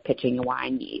of pitching a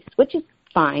wine yeast, which is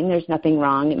fine. There's nothing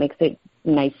wrong. It makes it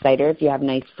nice cider if you have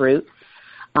nice fruit.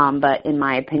 But in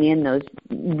my opinion, those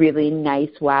really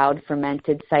nice wild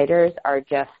fermented ciders are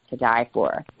just to die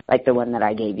for, like the one that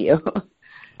I gave you.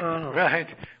 Oh, right.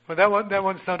 Well, that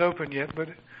one's not open yet, but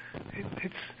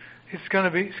it's going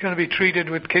to be treated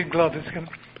with kid gloves. It's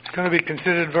going to be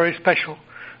considered very special,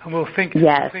 and we'll think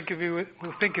of you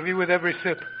with every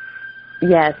sip.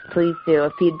 Yes, please do.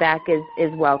 Feedback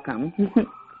is welcome.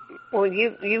 Well,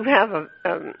 you have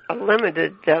a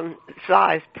limited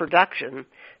size production,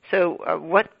 so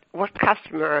what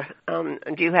customer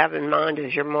do you have in mind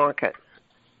as your market?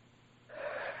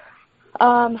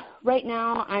 Right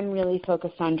now, I'm really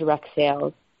focused on direct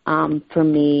sales. For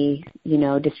me,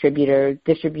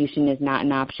 distribution is not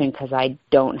an option because I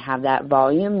don't have that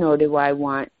volume, nor do I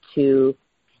want to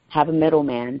have a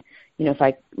middleman. If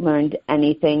I learned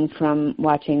anything from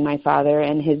watching my father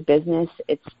and his business,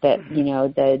 it's that,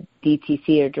 the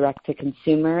DTC or direct to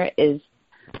consumer is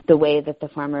the way that the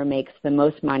farmer makes the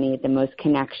most money, the most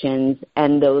connections,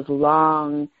 and those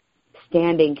long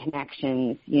standing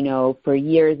connections, for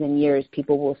years and years,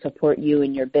 people will support you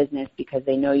in your business because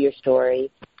they know your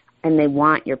story and they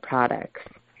want your products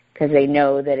because they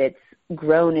know that it's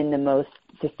grown in the most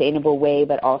sustainable way,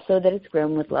 but also that it's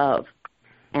grown with love.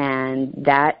 And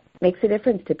that makes a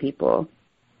difference to people.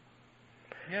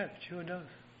 Yeah, it sure does.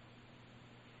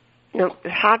 Now,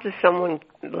 how does someone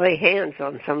lay hands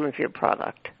on some of your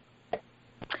product?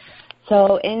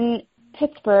 So in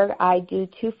Pittsburgh, I do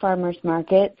two farmers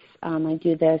markets. I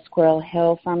do the Squirrel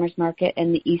Hill Farmers Market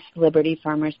and the East Liberty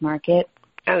Farmers Market.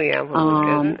 Oh, yeah. We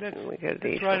go to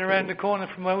East right around the corner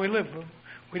from where we live.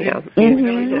 She's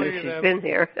been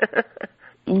here.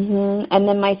 And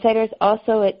then my cider's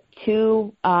also at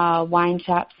two wine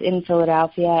shops in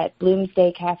Philadelphia, at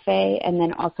Bloomsday Cafe, and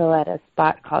then also at a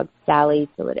spot called Sally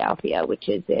Philadelphia, which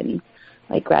is in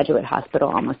Graduate Hospital,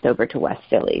 almost over to West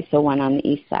Philly. So one on the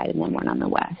east side and then one on the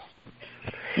west.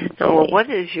 Well, what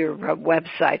is your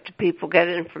website? Do people get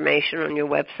information on your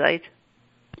website?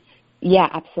 Yeah,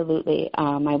 absolutely.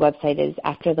 My website is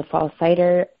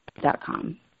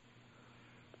afterthefallcider.com.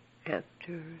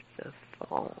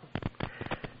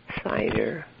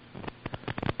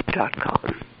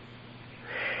 Afterthefallcider.com.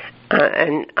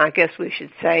 And I guess we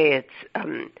should say it's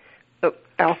the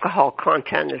alcohol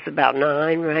content is about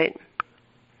 9, right?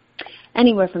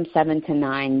 Anywhere from 7 to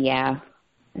 9, yeah.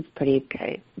 It's pretty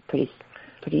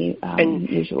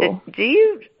usual. Do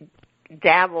you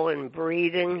dabble in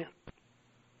breeding?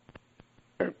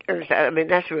 Or is that, I mean,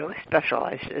 that's really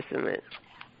specialized, isn't it?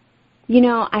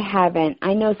 I haven't.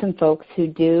 I know some folks who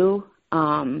do.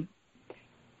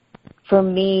 For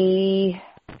me,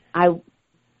 I'm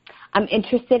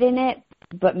interested in it,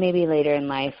 but maybe later in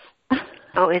life.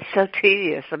 Oh, it's so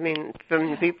tedious. I mean,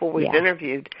 from the people we've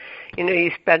interviewed,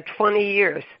 you spend 20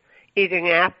 years eating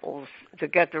apples to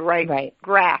get the right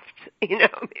graft,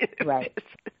 Right.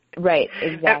 Right,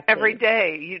 exactly. Every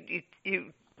day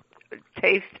you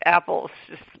taste apples.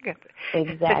 Just to get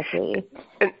exactly.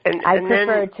 and I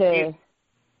prefer to...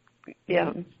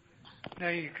 Yeah. Now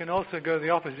you can also go the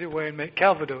opposite way and make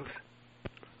Calvados.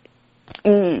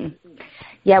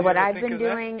 Yeah, what I've been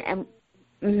doing, and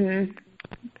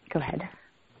go ahead.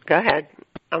 Go ahead.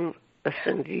 I'm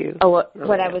listening to you. Oh,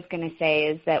 what I was going to say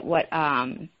is that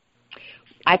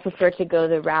I prefer to go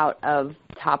the route of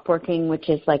top working, which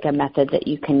is like a method that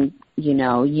you can,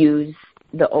 use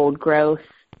the old growth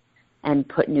and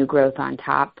put new growth on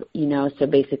top, So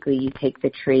basically you take the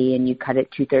tree and you cut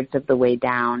it 2/3 of the way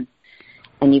down,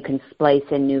 and you can splice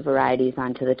in new varieties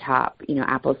onto the top.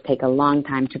 Apples take a long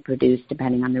time to produce,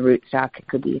 depending on the rootstock. It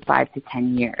could be 5 to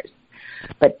 10 years.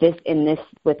 But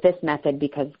with this method,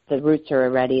 because the roots are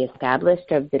already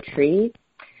established of the tree,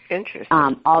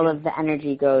 interesting. All of the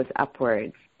energy goes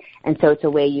upwards. And so it's a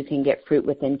way you can get fruit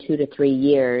within 2 to 3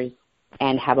 years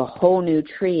and have a whole new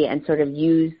tree and sort of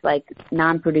use like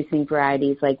non-producing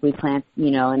varieties like we plant,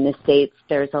 in the States.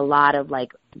 There's a lot of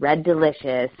like Red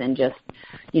Delicious and just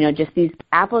these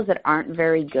apples that aren't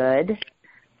very good,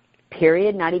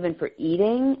 period, not even for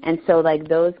eating. And so like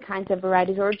those kinds of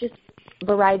varieties, or just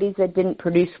varieties that didn't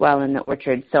produce well in the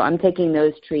orchard. So I'm taking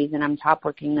those trees and I'm top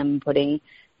working them and putting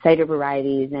cider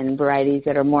varieties and varieties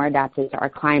that are more adapted to our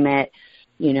climate,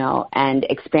 and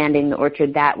expanding the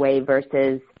orchard that way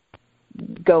versus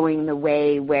going the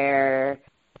way where,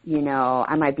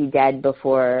 I might be dead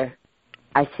before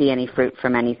I see any fruit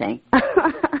from anything.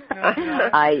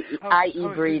 I.e.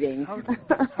 breeding.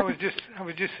 I was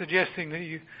just suggesting that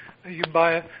you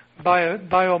buy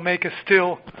or make a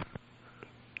still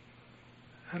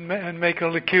and make a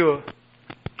liqueur.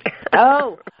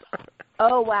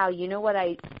 Oh wow! You know what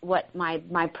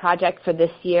my project for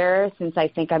this year, since I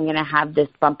think I'm going to have this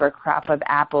bumper crop of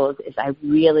apples, is I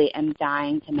really am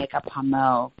dying to make a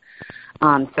pommeau.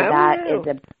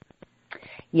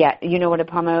 You know what a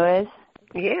pommeau is?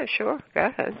 Yeah, sure. Go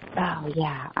ahead. Oh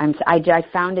yeah, I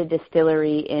found a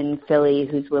distillery in Philly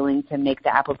who's willing to make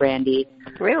the apple brandy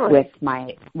with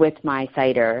my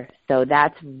cider. So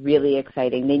that's really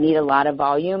exciting. They need a lot of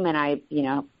volume, and I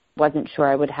wasn't sure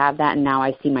I would have that, and now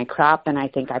I see my crop, and I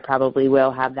think I probably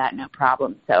will have that, no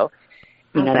problem. So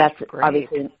that's great.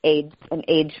 Obviously an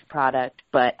aged product,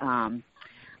 but I'm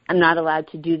not allowed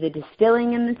to do the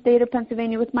distilling in the state of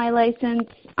Pennsylvania with my license,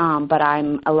 but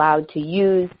I'm allowed to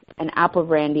use an apple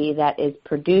brandy that is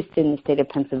produced in the state of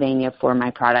Pennsylvania for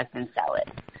my product and sell it.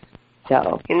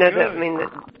 So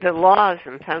the laws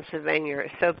in Pennsylvania are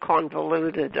so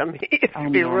convoluted. I mean, you have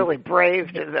to be really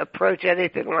brave to approach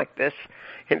anything like this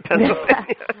in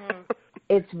Pennsylvania.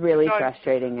 It's really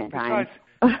frustrating at times.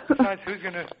 Besides, who's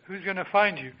gonna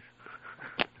find you?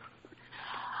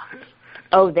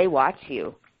 Oh, they watch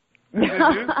you. They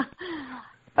do?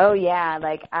 Oh yeah,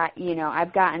 like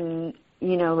I've gotten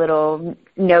little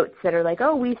notes that are like,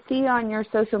 oh, we see on your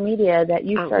social media that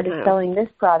you started selling this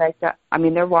product. I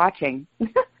mean, they're watching.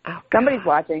 Somebody's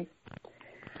watching.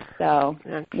 So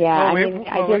yeah,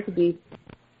 I guess to be.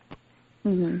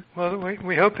 Mm-hmm. Well,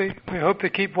 we hope they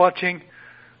keep watching,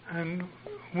 and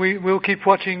we'll keep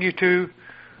watching you too,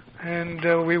 and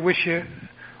we wish you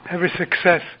every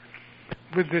success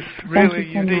with this really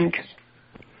unique.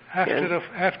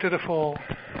 After the fall.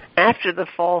 After the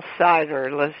fall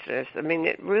cider, listeners. I mean,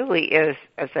 it really is,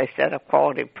 as I said, a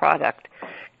quality product.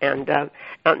 And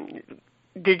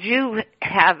did you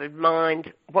have in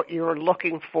mind what you were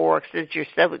looking for, since you're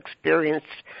so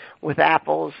experienced with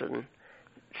apples and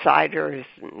ciders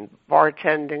and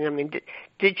bartending? I mean,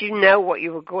 did you know what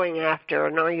you were going after,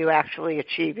 and are you actually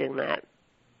achieving that?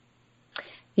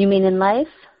 You mean in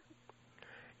life?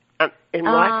 In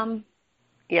life?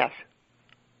 Yes.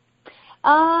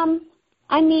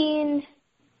 I mean,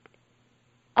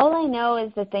 all I know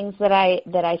is the things that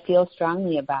I feel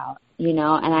strongly about, and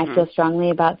I feel strongly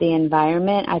about the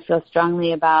environment. I feel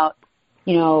strongly about,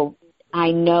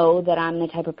 I know that I'm the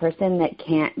type of person that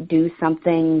can't do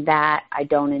something that I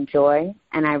don't enjoy,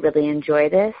 and I really enjoy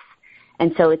this,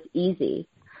 and so it's easy.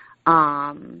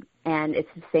 And it's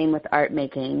the same with art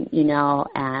making,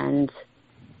 and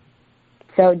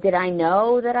so did I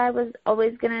know that I was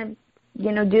always going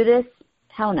to, do this?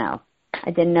 Hell no.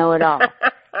 I didn't know at all.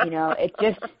 It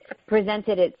just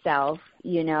presented itself,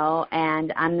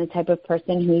 and I'm the type of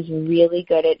person who's really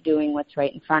good at doing what's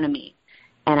right in front of me.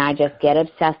 And I just get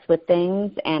obsessed with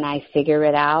things, and I figure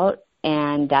it out,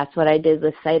 and that's what I did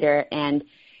with cider. And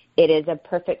it is a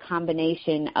perfect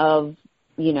combination of,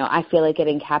 I feel like it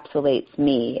encapsulates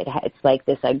me. It's like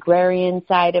this agrarian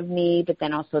side of me, but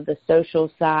then also the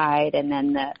social side, and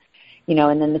then the,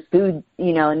 and then the food,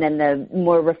 and then the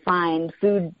more refined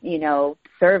food,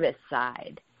 service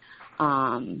side.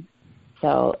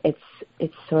 So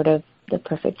it's sort of the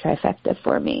perfect trifecta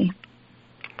for me.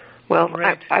 Well,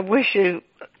 I wish you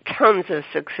tons of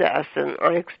success, and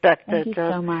I expect Thank you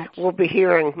so much. We'll be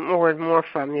hearing more and more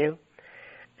from you.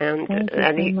 And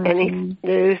any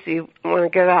news you want to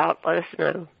get out, let us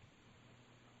know.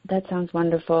 That sounds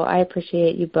wonderful. I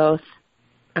appreciate you both.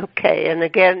 Okay, and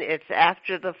again, it's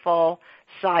After the Fall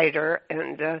Cider,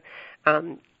 and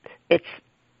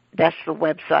that's the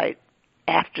website,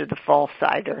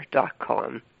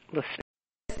 afterthefallcider.com. Listen.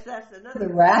 That's another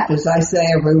wrap, as I say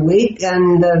every week,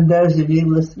 and those of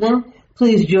you listening,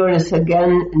 please join us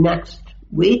again next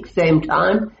week, same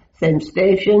time, same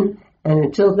station, and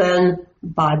until then,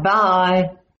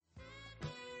 bye-bye.